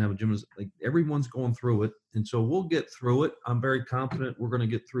out. He doesn't have a gym. Like everyone's going through it, and so we'll get through it. I'm very confident we're going to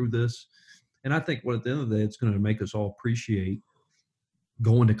get through this. And I think, at the end of the day, it's going to make us all appreciate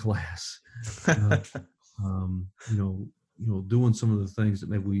going to class. Doing some of the things that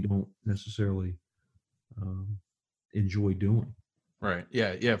maybe we don't necessarily enjoy doing. Right.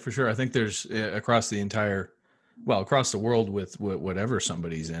 Yeah, for sure. I think there's across the world with whatever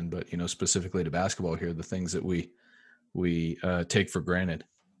somebody's in, but specifically to basketball here, the things that we take for granted,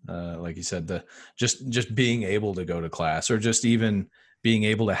 like you said, just being able to go to class, or just even being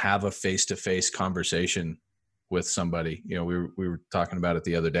able to have a face-to-face conversation with somebody. We were talking about it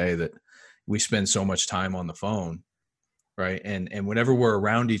the other day that we spend so much time on the phone, right? And whenever we're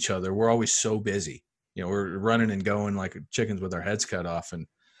around each other, we're always so busy. We're running and going like chickens with our heads cut off, and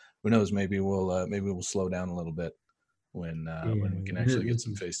who knows, maybe we'll slow down a little bit when we can actually get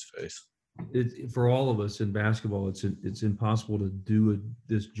some face-to-face. For all of us in basketball, it's impossible to do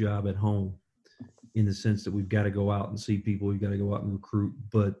this job at home, in the sense that we've got to go out and see people, we've got to go out and recruit.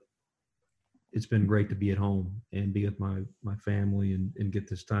 But it's been great to be at home and be with my family and get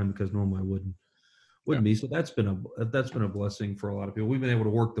this time, because normally I wouldn't be. So that's been a blessing for a lot of people. We've been able to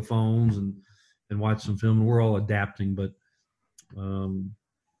work the phones and watch some film. We're all adapting, but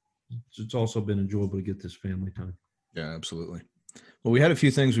it's also been enjoyable to get this family time. Yeah, absolutely. Well, we had a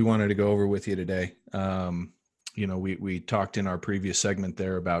few things we wanted to go over with you today. We talked in our previous segment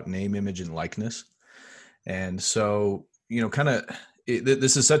there about name, image, and likeness. And so,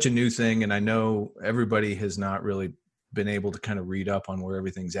 this is such a new thing, and I know everybody has not really been able to kind of read up on where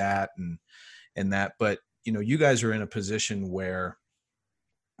everything's at and that, but you guys are in a position where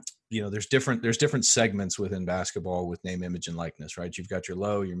there's different segments within basketball with name, image, and likeness, right? You've got your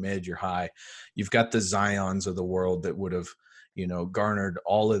low, your mid, your high. You've got the Zions of the world that would have garnered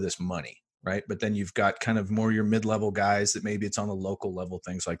all of this money, right? But then you've got kind of more your mid-level guys that maybe it's on a local level,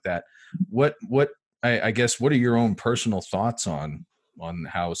 things like that. What I guess, what are your own personal thoughts on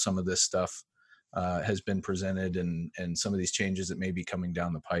how some of this stuff has been presented and some of these changes that may be coming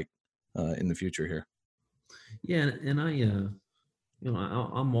down the pike in the future here? Yeah, and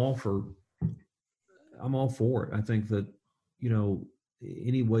I'm all for it. I think that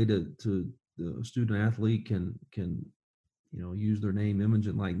any way to the student athlete can use their name, image,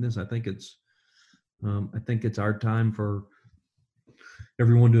 and likeness. I think it's our time for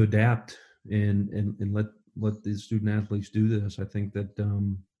everyone to adapt and let the student athletes do this. I think that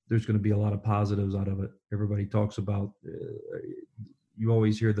there's going to be a lot of positives out of it. Everybody talks about you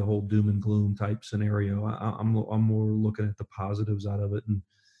always hear the whole doom and gloom type scenario. I'm more looking at the positives out of it, and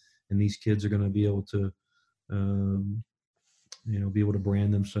these kids are going to be able to be able to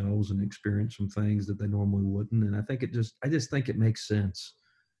brand themselves and experience some things that they normally wouldn't. And I just think it makes sense.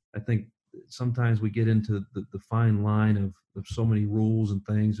 I think sometimes we get into the fine line of so many rules and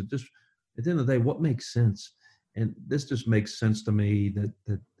things. It just, at the end of the day, what makes sense? And this just makes sense to me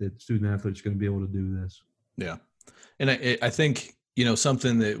that student athletes are going to be able to do this. Yeah. And I think,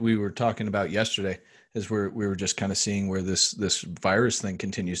 something that we were talking about yesterday is we were just kind of seeing where this virus thing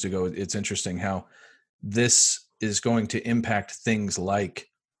continues to go. It's interesting how this is going to impact things like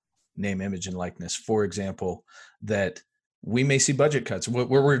name, image, and likeness. For example, that we may see budget cuts where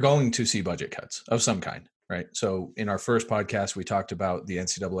we're going to see budget cuts of some kind, right? So in our first podcast, we talked about the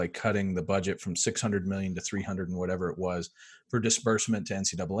NCAA cutting the budget from 600 million to 300 and whatever it was for disbursement to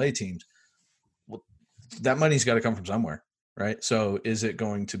NCAA teams. Well, that money's got to come from somewhere, right? So is it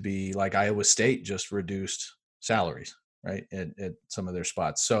going to be like Iowa State just reduced salaries, right, at some of their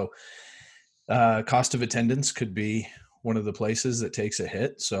spots? So cost of attendance could be one of the places that takes a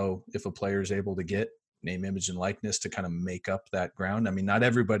hit. So if a player is able to get name, image, and likeness to kind of make up that ground, I mean, not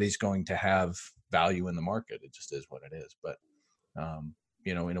everybody's going to have value in the market. It just is what it is. But,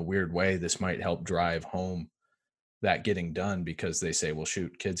 in a weird way, this might help drive home that getting done, because they say, well,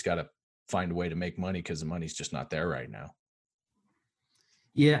 shoot, kids got to find a way to make money because the money's just not there right now.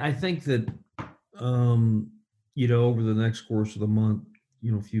 Yeah, I think that, over the next course of the month,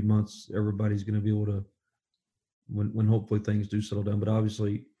 a few months, everybody's going to be able to, when hopefully things do settle down. But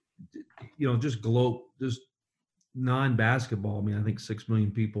obviously, just non-basketball. I mean, I think 6 million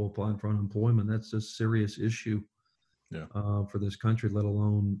people applying for unemployment. That's a serious issue for this country, let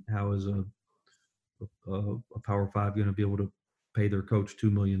alone how is a Power Five going to be able to pay their coach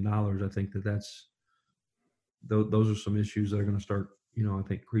 $2 million. I think those are some issues that are going to start, I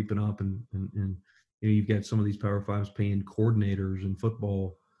think, creeping up. And you've got some of these Power Fives paying coordinators in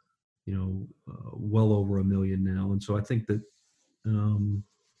football, well over $1 million now. And so I think that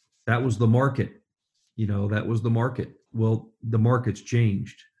that was the market. That was the market. Well, the market's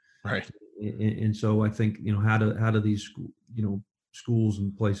changed, right? And so I think how do these schools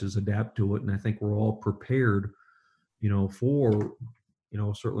and places adapt to it? And I think we're all prepared, for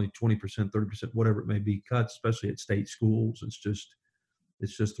certainly 20%, 30%, whatever it may be, cuts, especially at state schools. It's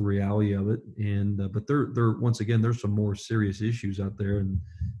just the reality of it. And but there once again, there's some more serious issues out there, and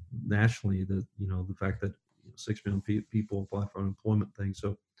nationally, the fact that 6 million people apply for unemployment thing.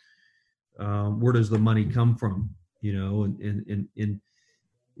 So where does the money come from? And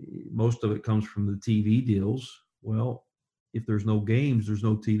most of it comes from the TV deals. Well, if there's no games, there's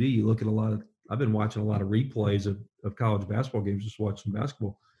no TV. You look at I've been watching a lot of replays of college basketball games, just watching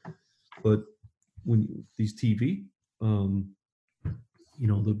basketball. But when these TV,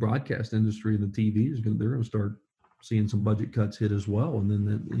 the broadcast industry and the TV they're going to start seeing some budget cuts hit as well. And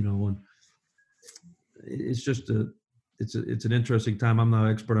then and it's just it's an interesting time. I'm not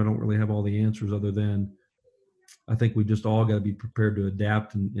an expert. I don't really have all the answers, other than I think we just all got to be prepared to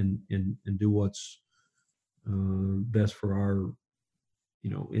adapt and do what's best for our,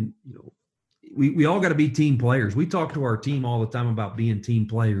 we all got to be team players. We talk to our team all the time about being team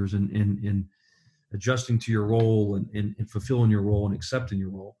players and adjusting to your role and fulfilling your role and accepting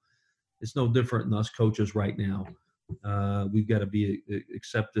your role. It's no different than us coaches right now. We've got to be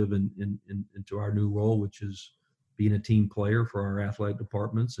acceptive into our new role, which is being a team player for our athletic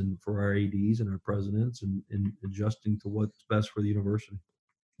departments and for our ADs and our presidents, and adjusting to what's best for the university.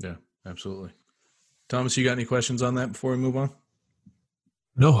 Yeah, absolutely. Thomas, you got any questions on that before we move on?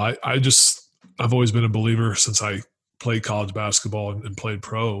 No, I've always been a believer since I played college basketball and played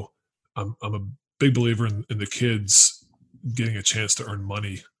pro. I'm a big believer in the kids getting a chance to earn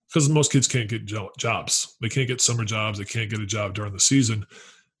money, because most kids can't get jobs. They can't get summer jobs. They can't get a job during the season.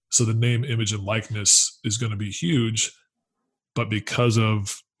 So the name, image, and likeness is going to be huge. But because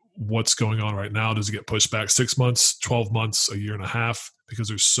of what's going on right now, does it get pushed back 6 months, 12 months, a year and a half? Because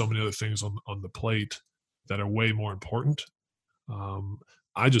there's so many other things on the plate that are way more important. I'm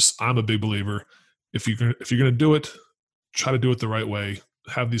a big believer. If you're going to do it, try to do it the right way.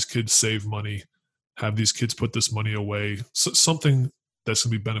 Have these kids save money. Have these kids put this money away. Something that's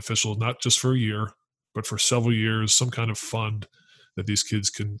going to be beneficial, not just for a year, but for several years. Some kind of fund that these kids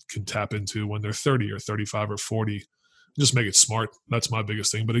can tap into when they're 30 or 35 or 40. Just make it smart. That's my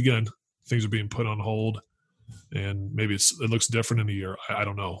biggest thing. But again, things are being put on hold, and maybe it looks different in a year. I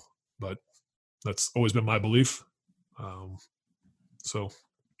don't know, but that's always been my belief. So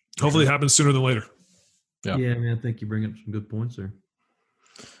hopefully it happens sooner than later. Yeah, I mean, I think you bring up some good points there.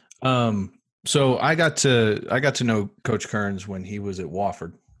 So I got to know Coach Kerns when he was at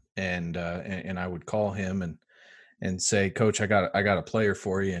Wofford, and I would call him and say, Coach, I got a player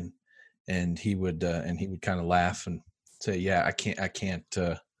for you, and he would kind of laugh and say, yeah, I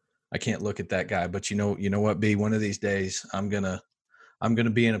can't look at that guy. But you know what, B, one of these days I'm gonna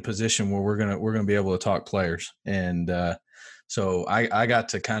be in a position where we're gonna be able to talk players. And so I got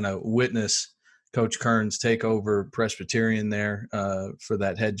to kind of witness Coach Kerns take over Presbyterian there for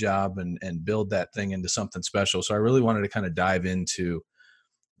that head job and build that thing into something special. So I really wanted to kind of dive into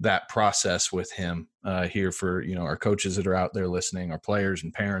that process with him here for, our coaches that are out there listening, our players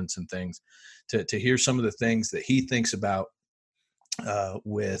and parents and things, to hear some of the things that he thinks about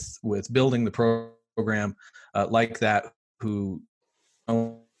with building the program like that, who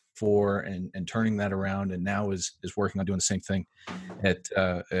for and turning that around, and now is working on doing the same thing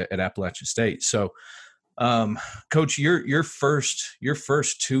at Appalachian State. So, Coach, your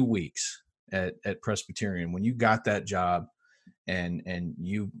first 2 weeks at Presbyterian, when you got that job and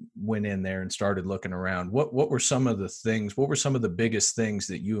you went in there and started looking around, what were some of the things? What were some of the biggest things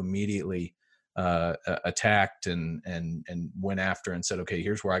that you immediately attacked and went after and said, okay,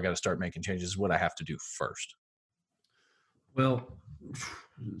 here's where I got to start making changes. This is what I have to do first? Well,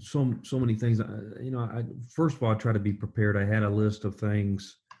 so many things. First of all, I try to be prepared. I had a list of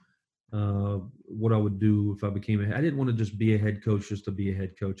things, what I would do if I became I didn't want to just be a head coach just to be a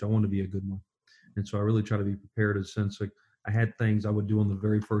head coach. I wanted to be a good one. And so I really try to be prepared in the sense like I had things I would do on the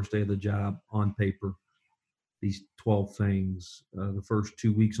very first day of the job on paper, these 12 things, the first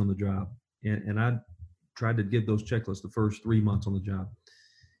 2 weeks on the job. And I tried to give those checklists the first 3 months on the job.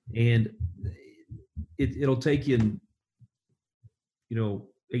 And it'll take you in,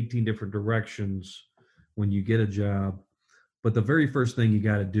 18 different directions when you get a job. But the very first thing you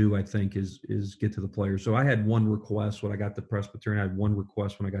got to do, I think, is get to the players. So I had one request when I got to Presbyterian. I had one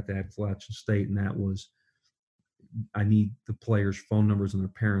request when I got to Appalachian State, and that was I need the players' phone numbers and their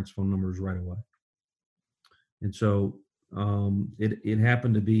parents' phone numbers right away. And so it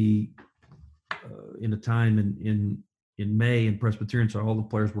happened to be in a time in May in Presbyterian, so all the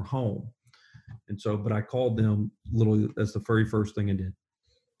players were home. And so, but I called them literally. That's the very first thing I did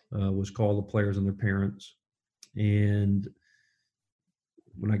was call the players and their parents. And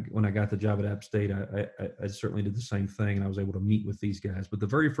when I got the job at App State, I certainly did the same thing, and I was able to meet with these guys. But the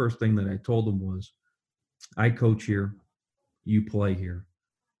very first thing that I told them was, I coach here, you play here,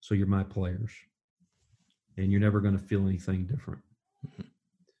 so you're my players, and you're never going to feel anything different.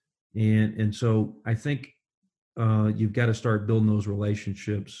 And so I think you've got to start building those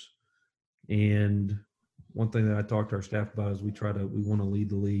relationships. And one thing that I talk to our staff about is we want to lead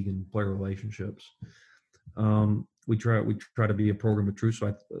the league in player relationships. We try to be a program of truth.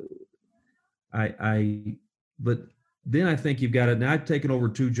 So but then I think you've got to, now I've taken over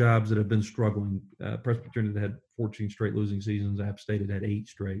 2 jobs that have been struggling. Presbyterian had 14 straight losing seasons. App State had 8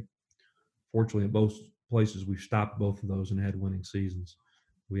 straight. Fortunately, at both places, we've stopped both of those and had winning seasons.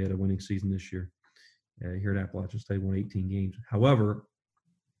 We had a winning season this year. Here at Appalachian State, won 18 games. However,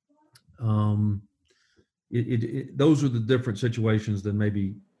 those are the different situations than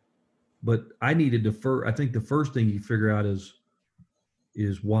maybe, but I needed to I think the first thing you figure out is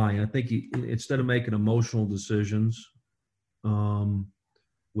why. And I think instead of making emotional decisions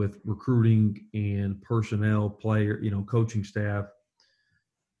with recruiting and personnel, player, coaching staff,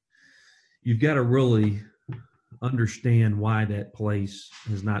 you've got to really understand why that place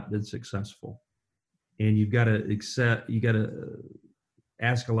has not been successful. And you've got to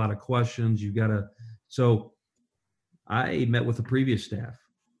ask a lot of questions. So I met with the previous staff.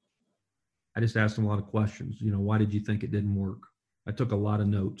 I just asked them a lot of questions. Why did you think it didn't work? I took a lot of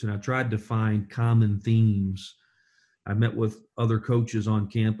notes, and I tried to find common themes. I met with other coaches on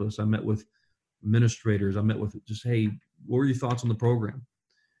campus. I met with administrators. I met with just, hey, what were your thoughts on the program?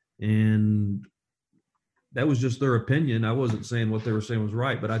 And that was just their opinion. I wasn't saying what they were saying was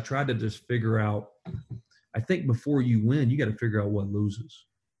right, but I tried to just figure out, I think before you win, you got to figure out what loses.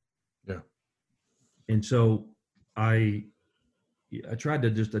 Yeah. And so I tried to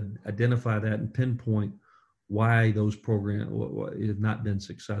just identify that and pinpoint why those programs have not been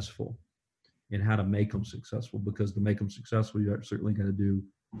successful and how to make them successful, because to make them successful, you certainly got to do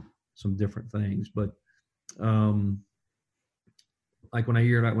some different things. But like when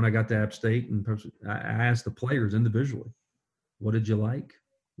I got to App State, and I asked the players individually, what did you like?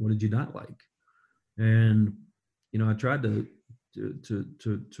 What did you not like? And, I tried to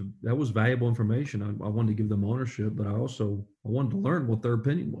that was valuable information. I wanted to give them ownership, but I wanted to learn what their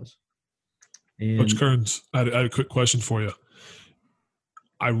opinion was. And Coach Kerns, I had a quick question for you.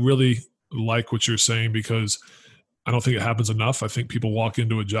 I really like what you're saying, because I don't think it happens enough. I think people walk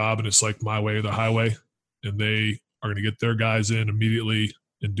into a job and it's like my way or the highway, and they are going to get their guys in immediately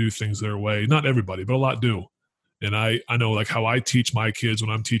and do things their way. Not everybody, but a lot do. And I know, like, how I teach my kids when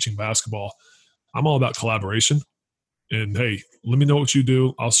I'm teaching basketball, I'm all about collaboration. And hey, let me know what you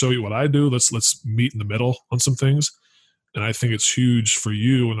do. I'll show you what I do. Let's meet in the middle on some things. And I think it's huge for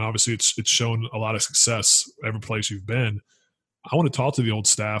you. And obviously it's shown a lot of success every place you've been. I want to talk to the old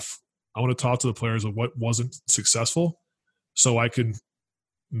staff. I want to talk to the players of what wasn't successful so I can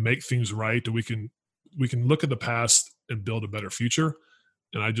make things right. And we can look at the past and build a better future.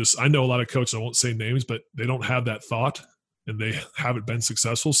 And I know a lot of coaches, I won't say names, but they don't have that thought and they haven't been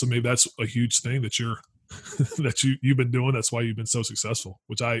successful. So maybe that's a huge thing that you've been doing. That's why you've been so successful,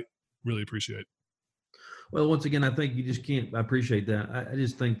 which I really appreciate. Well, once again, I think you just can't. I appreciate that. I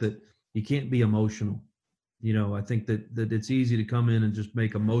just think that you can't be emotional. I think that it's easy to come in and just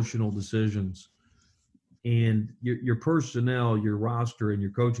make emotional decisions. And your personnel, your roster, and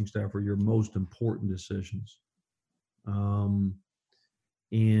your coaching staff are your most important decisions. And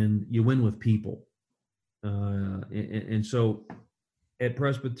you win with people. And so at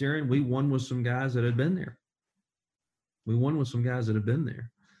Presbyterian, we won with some guys that had been there.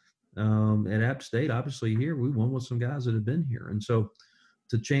 At App State, obviously here, we won with some guys that had been here. And so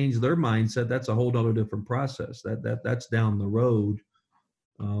to change their mindset, that's a whole other different process. That's down the road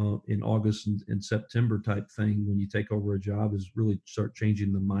in August and September type thing. When you take over a job, is really start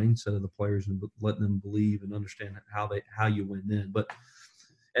changing the mindset of the players and letting them believe and understand how you win then. But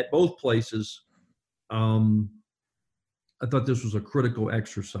at both places, I thought this was a critical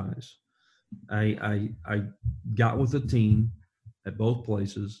exercise. I got with a team at both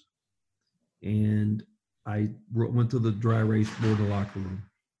places, and I went to the dry erase board in the locker room,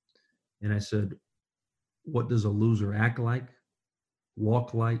 and I said, what does a loser act like,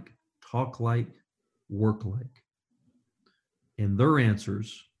 walk like, talk like, work like? And their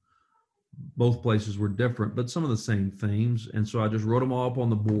answers, both places were different, but some of the same themes. And so I just wrote them all up on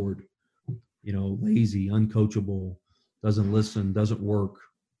the board. Lazy, uncoachable, doesn't listen, doesn't work.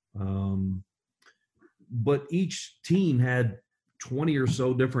 But each team had 20 or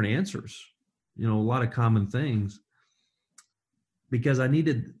so different answers, a lot of common things, because I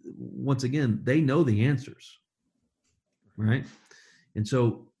needed, once again, they know the answers, right? And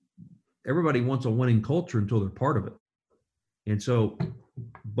so everybody wants a winning culture until they're part of it. And so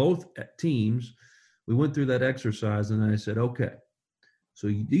both teams, we went through that exercise, and I said, okay, so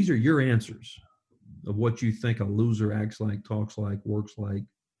these are your answers of what you think a loser acts like, talks like, works like,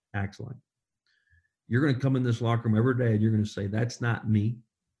 acts like. You're going to come in this locker room every day and you're going to say, that's not me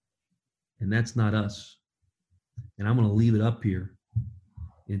and that's not us. And I'm going to leave it up here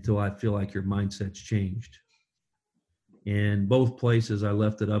until I feel like your mindset's changed. And both places, I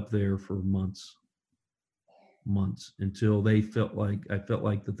left it up there for months until I felt like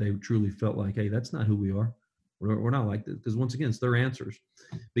that they truly felt like, hey, that's not who we are. We're not like this. Because once again, it's their answers.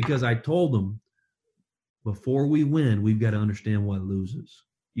 Because I told them, before we win, we've got to understand what loses.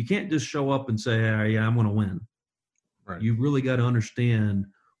 You can't just show up and say, hey, yeah, I'm going to win. Right. You've really got to understand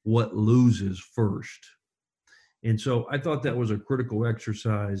what loses first. And so I thought that was a critical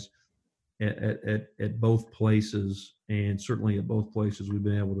exercise at both places. And certainly at both places, we've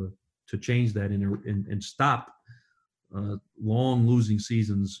been able to change that and stop long losing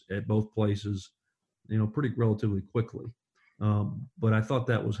seasons at both places, pretty relatively quickly. But I thought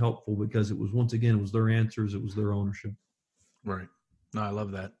that was helpful because it was, once again, it was their answers. It was their ownership. Right. No, I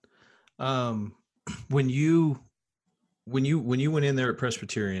love that. When you went in there at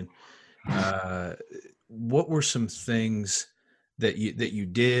Presbyterian, what were some things that you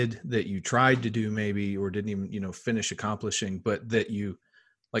did, that you tried to do maybe, or didn't even, finish accomplishing, but that you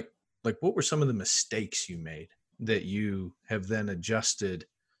like what were some of the mistakes you made that you have then adjusted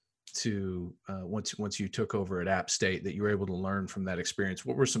to once you took over at App State, that you were able to learn from that experience?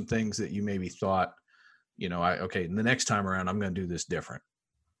 What were some things that you maybe thought, the next time around, I'm going to do this different?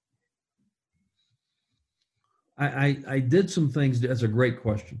 I did some things. That's a great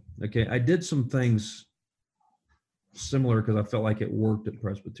question. Okay. I did some things similar because I felt like it worked at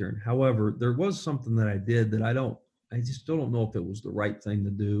Presbyterian. However, there was something that I did that I just still don't know if it was the right thing to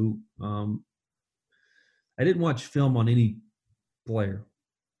do. I didn't watch film on any player.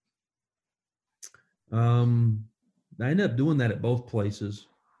 I ended up doing that at both places.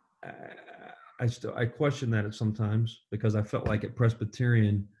 I question that sometimes because I felt like at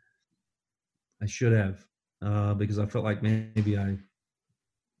Presbyterian I should have, because I felt like maybe I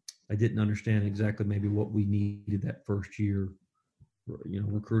didn't understand exactly maybe what we needed that first year,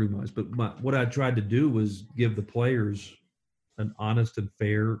 recruiting wise. But what I tried to do was give the players an honest and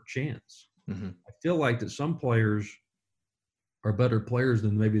fair chance. Mm-hmm. I feel like that some players are better players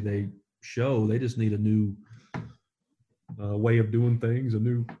than maybe they show. They just need a new way of doing things, a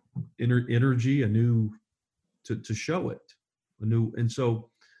new energy, to show it, and so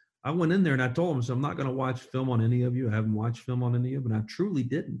I went in there and I told them, so I'm not going to watch film on any of you. I haven't watched film on any of you, and I truly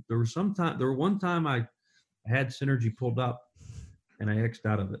didn't. There was one time I had Synergy pulled up and I X'd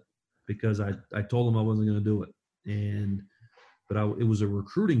out of it because I told them I wasn't going to do it. But it was a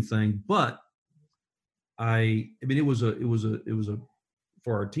recruiting thing, but it was a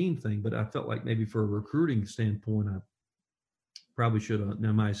for our team thing, but I felt like maybe for a recruiting standpoint, I probably should have.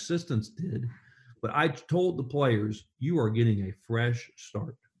 Now my assistants did, but I told the players, you are getting a fresh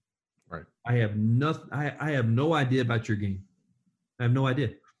start. Right. I have nothing. I have no idea about your game. I have no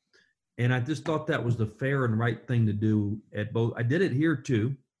idea. And I just thought that was the fair and right thing to do at both. I did it here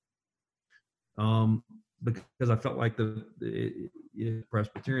too. Because I felt like the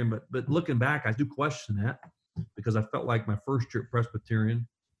Presbyterian, but looking back, I do question that because I felt like my first year at Presbyterian,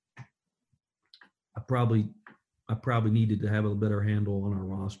 I probably needed to have a better handle on our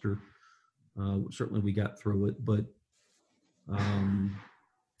roster. Certainly we got through it, but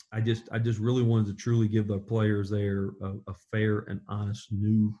I just really wanted to truly give the players there a fair and honest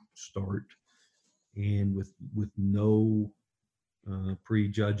new start, and with no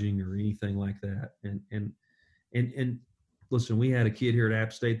prejudging or anything like that. And listen, we had a kid here at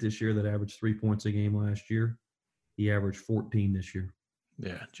App State this year that averaged 3 points a game last year. He averaged 14 this year.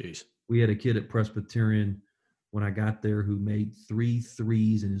 Yeah, geez. We had a kid at Presbyterian when I got there who made 3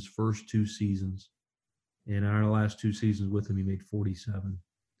 threes in his first 2 seasons. And in our last 2 seasons with him, he made 47.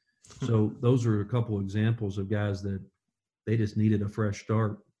 So those are a couple of examples of guys that they just needed a fresh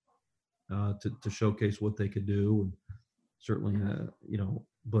start to showcase what they could do. And certainly,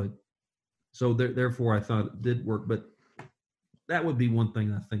 but so therefore I thought it did work. But that would be one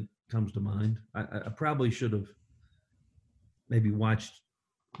thing I think comes to mind. I probably should have maybe watched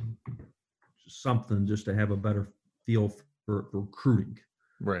something just to have a better feel for recruiting.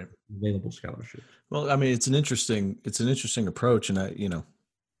 Right. Available scholarships. Well, I mean, it's an interesting approach, and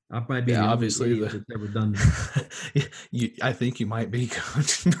I might be obviously that's never done that. I think you might be,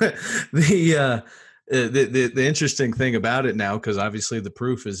 Coach. But the interesting thing about it now, because obviously the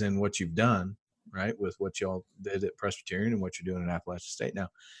proof is in what you've done, right, with what y'all did at Presbyterian and what you're doing at Appalachian State now,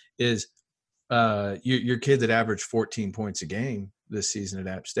 is your kid that averaged 14 points a game this season at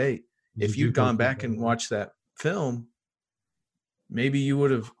App State. If you'd gone back and watched that film, maybe you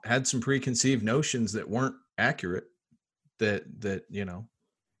would have had some preconceived notions that weren't accurate. That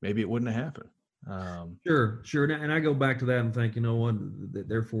maybe it wouldn't have happened. Sure. And I go back to that and think, you know what,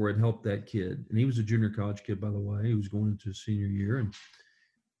 therefore it helped that kid. And he was a junior college kid, by the way. He was going into his senior year. And,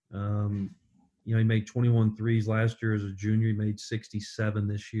 he made 21 threes last year as a junior. He made 67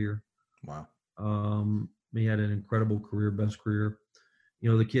 this year. Wow. He had an incredible career, best career.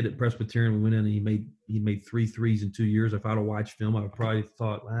 The kid at Presbyterian, we went in and he made 3 threes in 2 years. If I'd have watched film, I would probably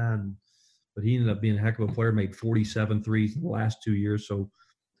thought, but he ended up being a heck of a player, made 47 threes in the last 2 years. So,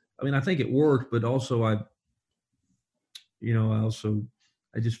 I think it worked, but also I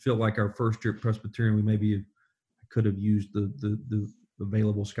just feel like our first year at Presbyterian, we maybe could have used the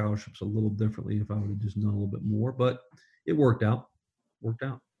available scholarships a little differently if I would have just done a little bit more, but it worked out.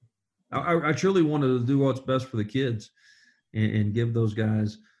 I truly wanted to do what's best for the kids and give those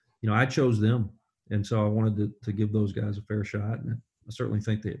guys, I chose them. And so I wanted to give those guys a fair shot. And I certainly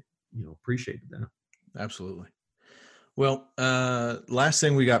think they, appreciated that. Absolutely. Well, last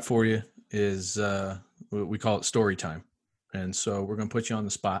thing we got for you is we call it story time. And so we're going to put you on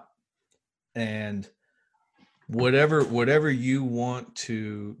the spot, and whatever you want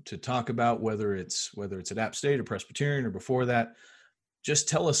to talk about, whether it's at App State or Presbyterian or before that, just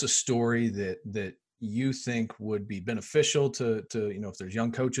tell us a story that you think would be beneficial to if there's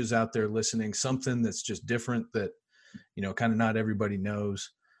young coaches out there listening, something that's just different that, kind of not everybody knows,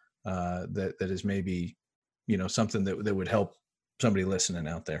 that is maybe, something that would help somebody listening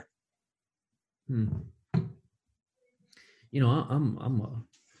out there. I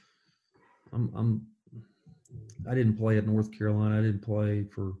didn't play at North Carolina. I didn't play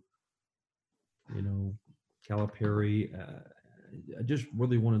for, Calipari. I just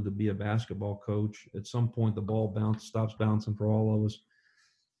really wanted to be a basketball coach. At some point, the ball stops bouncing for all of us.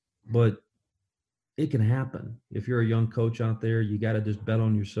 But it can happen. If you're a young coach out there, you got to just bet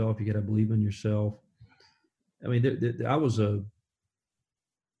on yourself. You got to believe in yourself. I was a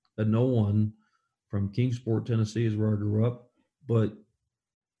no one from Kingsport, Tennessee, is where I grew up. But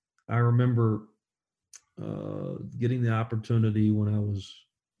I remember getting the opportunity when I was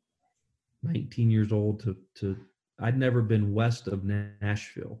 19 years old to I'd never been west of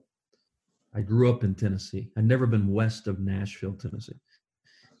Nashville. I grew up in Tennessee. I'd never been west of Nashville, Tennessee.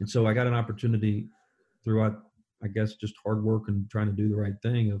 And so I got an opportunity throughout, I guess, just hard work and trying to do the right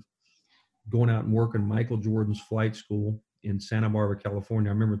thing, of going out and working Michael Jordan's flight school in Santa Barbara, California.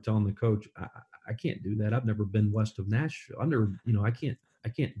 I remember telling the coach, I can't do that. I've never been west of Nashville. I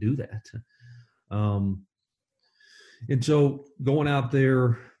can't do that. And so going out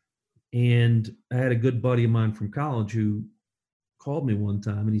there, and I had a good buddy of mine from college who called me one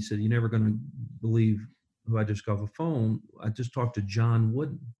time, and he said, "You're never going to believe who I just got off the phone. I just talked to John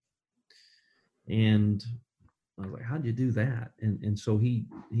Wooden." And I was like, "How'd you do that?" And so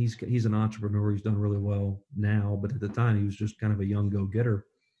he's an entrepreneur. He's done really well now, but at the time he was just kind of a young go-getter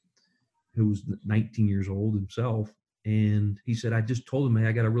who was 19 years old himself. And he said, "I just told him, hey,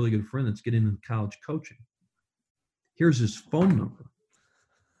 I got a really good friend that's getting into college coaching. Here's his phone number."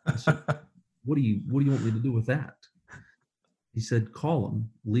 I said, what do you want me to do with that? He said, "Call him,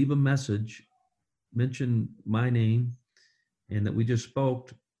 leave a message, mention my name, and that we just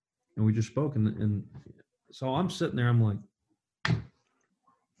spoke." And so I'm sitting there, I'm like,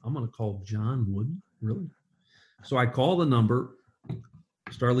 I'm going to call John Wooden? Really? So I call the number,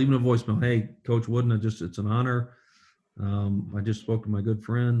 start leaving a voicemail. "Hey, Coach Wooden, it's an honor. I just spoke to my good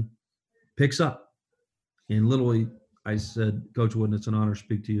friend." Picks up. And literally I said, "Coach Wooden, it's an honor to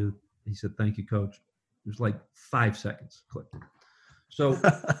speak to you." He said, "Thank you, Coach." It was like 5 seconds. Click. So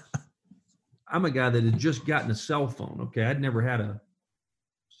I'm a guy that had just gotten a cell phone. Okay. I'd never had a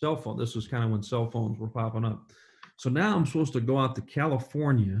cell phone. This was kind of when cell phones were popping up. So now I'm supposed to go out to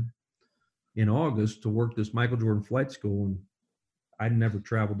California in August to work this Michael Jordan flight school. And I'd never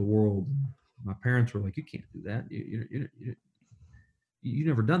traveled the world. My parents were like, "You can't do that. You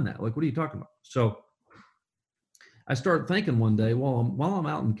never done that. Like, what are you talking about?" So I started thinking one day, while I'm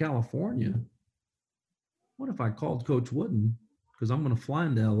out in California, what if I called Coach Wooden, because I'm going to fly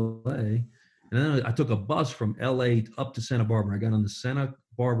into LA. And then I took a bus from LA up to Santa Barbara. I got on the Santa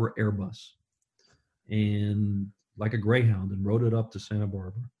Barbara Airbus, and like a Greyhound, and rode it up to Santa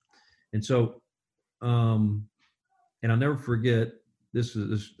Barbara. And so, and I'll never forget,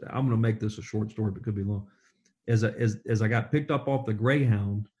 I'm going to make this a short story, but it could be long. As I got picked up off the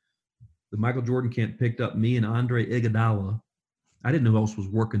Greyhound, the Michael Jordan camp picked up me and Andre Iguodala. I didn't know who else was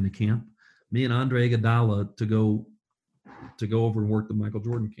working the camp. Me and Andre Iguodala to go over and work the Michael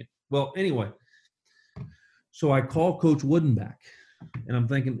Jordan camp. Well, anyway, so I call Coach Wooden back, and I'm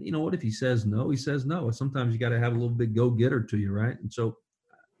thinking, what if he says no? He says no. Sometimes you got to have a little bit go-getter to you, right? And so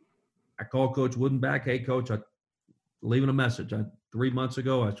I call Coach Wooden back. "Hey, Coach, I'm leaving a message. 3 months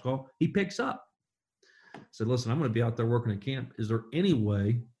ago, I called." He picks up. I said, "Listen, I'm going to be out there working at camp. Is there any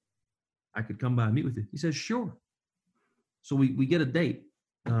way I could come by and meet with you?" He says, "Sure." So we get a date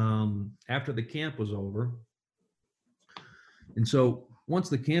after the camp was over. And so once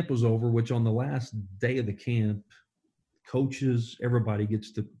the camp was over, which on the last day of the camp, coaches, everybody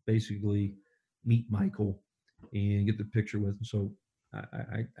gets to basically meet Michael and get the picture with him. So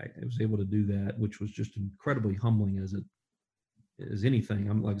I was able to do that, which was just incredibly humbling as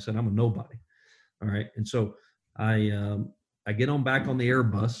anything. Like I said, I'm a nobody. All right. And so I get on back on the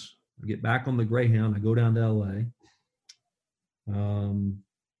Airbus. I get back on the Greyhound. I go down to LA.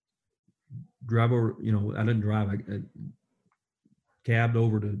 Drive over, I didn't drive. I cabbed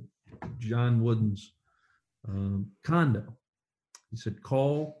over to John Wooden's condo. He said,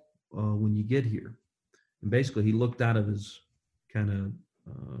 "Call when you get here." And basically he looked out of his kind of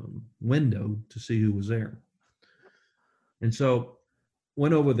window to see who was there. And so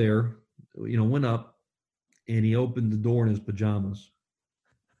went over there, went up, and he opened the door in his pajamas.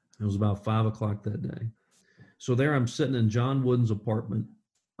 It was about 5 o'clock that day. So there I'm sitting in John Wooden's apartment.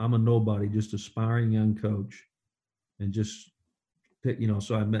 I'm a nobody, just aspiring young coach. And just,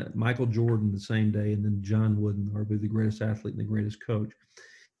 so I met Michael Jordan the same day, and then John Wooden, arguably the greatest athlete and the greatest coach.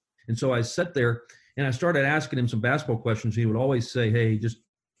 And so I sat there and I started asking him some basketball questions. He would always say, "Hey, just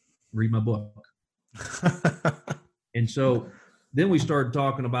read my book." And so then we started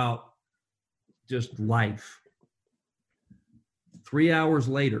talking about just life. 3 hours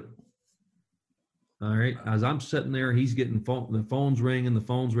later, all right, as I'm sitting there, he's getting the phone's ringing,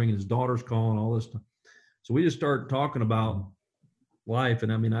 his daughter's calling, all this stuff. So we just started talking about life.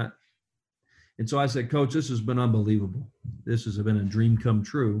 And and so I said, "Coach, this has been unbelievable. This has been a dream come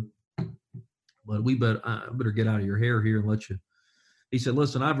true, but I better get out of your hair here and let you." He said,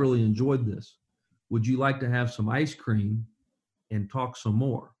 "Listen, I've really enjoyed this. Would you like to have some ice cream and talk some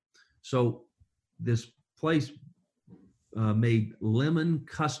more?" So this place made lemon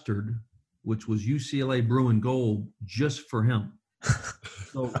custard, which was UCLA Brewing Gold, just for him.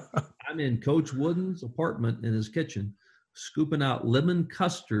 So I'm in Coach Wooden's apartment in his kitchen, scooping out lemon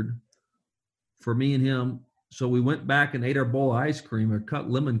custard for me and him. So we went back and ate our bowl of ice cream, or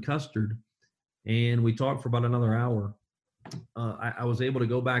cut lemon custard, and we talked for about another hour. I was able to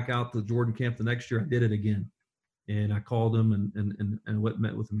go back out to the Jordan camp the next year. I did it again. And I called him and went and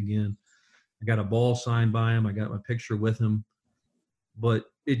met with him again. I got a ball signed by him. I got my picture with him. But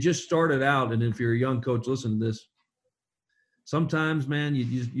it just started out, and if you're a young coach, listen to this. Sometimes, man,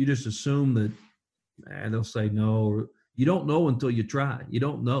 you just assume that, and they'll say no. Or you don't know until you try. You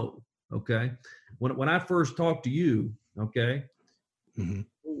don't know, okay? When I first talked to you, okay, Mm-hmm.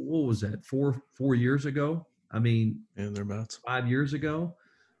 what was that, 4 years ago? I mean, Yeah, thereabouts. 5 years ago.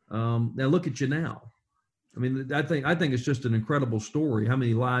 Now look at you now. I mean, I think it's just an incredible story. How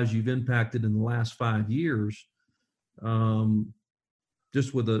many lives you've impacted in the last 5 years,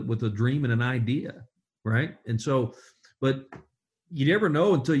 just with a dream and an idea, right? And so, but you never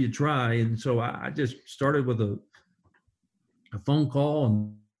know until you try. And so I just started with a phone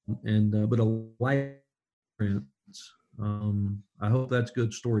call and but a life experience. I hope that's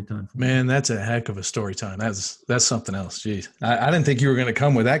good story time for Man, that's a heck of a story time. That's something else. Jeez. I didn't think you were going to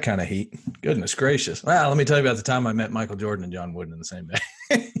come with that kind of heat. Goodness gracious. Well, let me tell you about the time I met Michael Jordan and John Wooden in the same day.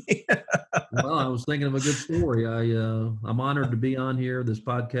 Well, I was thinking of a good story. I'm honored to be on here, this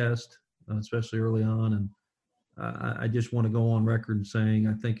podcast, especially early on. And I just want to go on record and saying,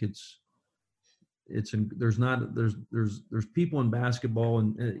 I think there's people in basketball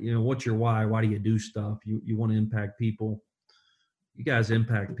and what's your why? Why do you do stuff? You want to impact people. You guys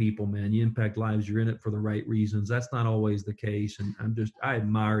impact people, man. You impact lives. You're in it for the right reasons. That's not always the case. And I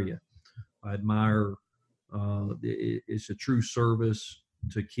admire you. I admire, it's a true service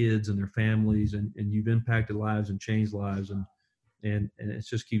to kids and their families, and you've impacted lives and changed lives. And it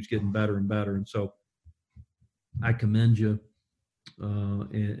just keeps getting better and better. And so I commend you.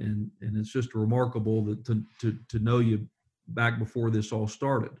 And it's just remarkable that to know you back before this all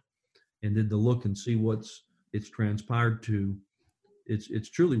started, and then to look and see it's transpired to. It's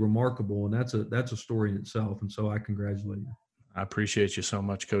truly remarkable, and that's a story in itself. And so I congratulate you. I appreciate you so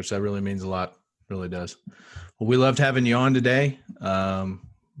much, Coach. That really means a lot. Really does. Well, we loved having you on today.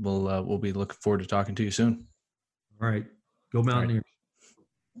 We'll be looking forward to talking to you soon. All right, go Mountaineers.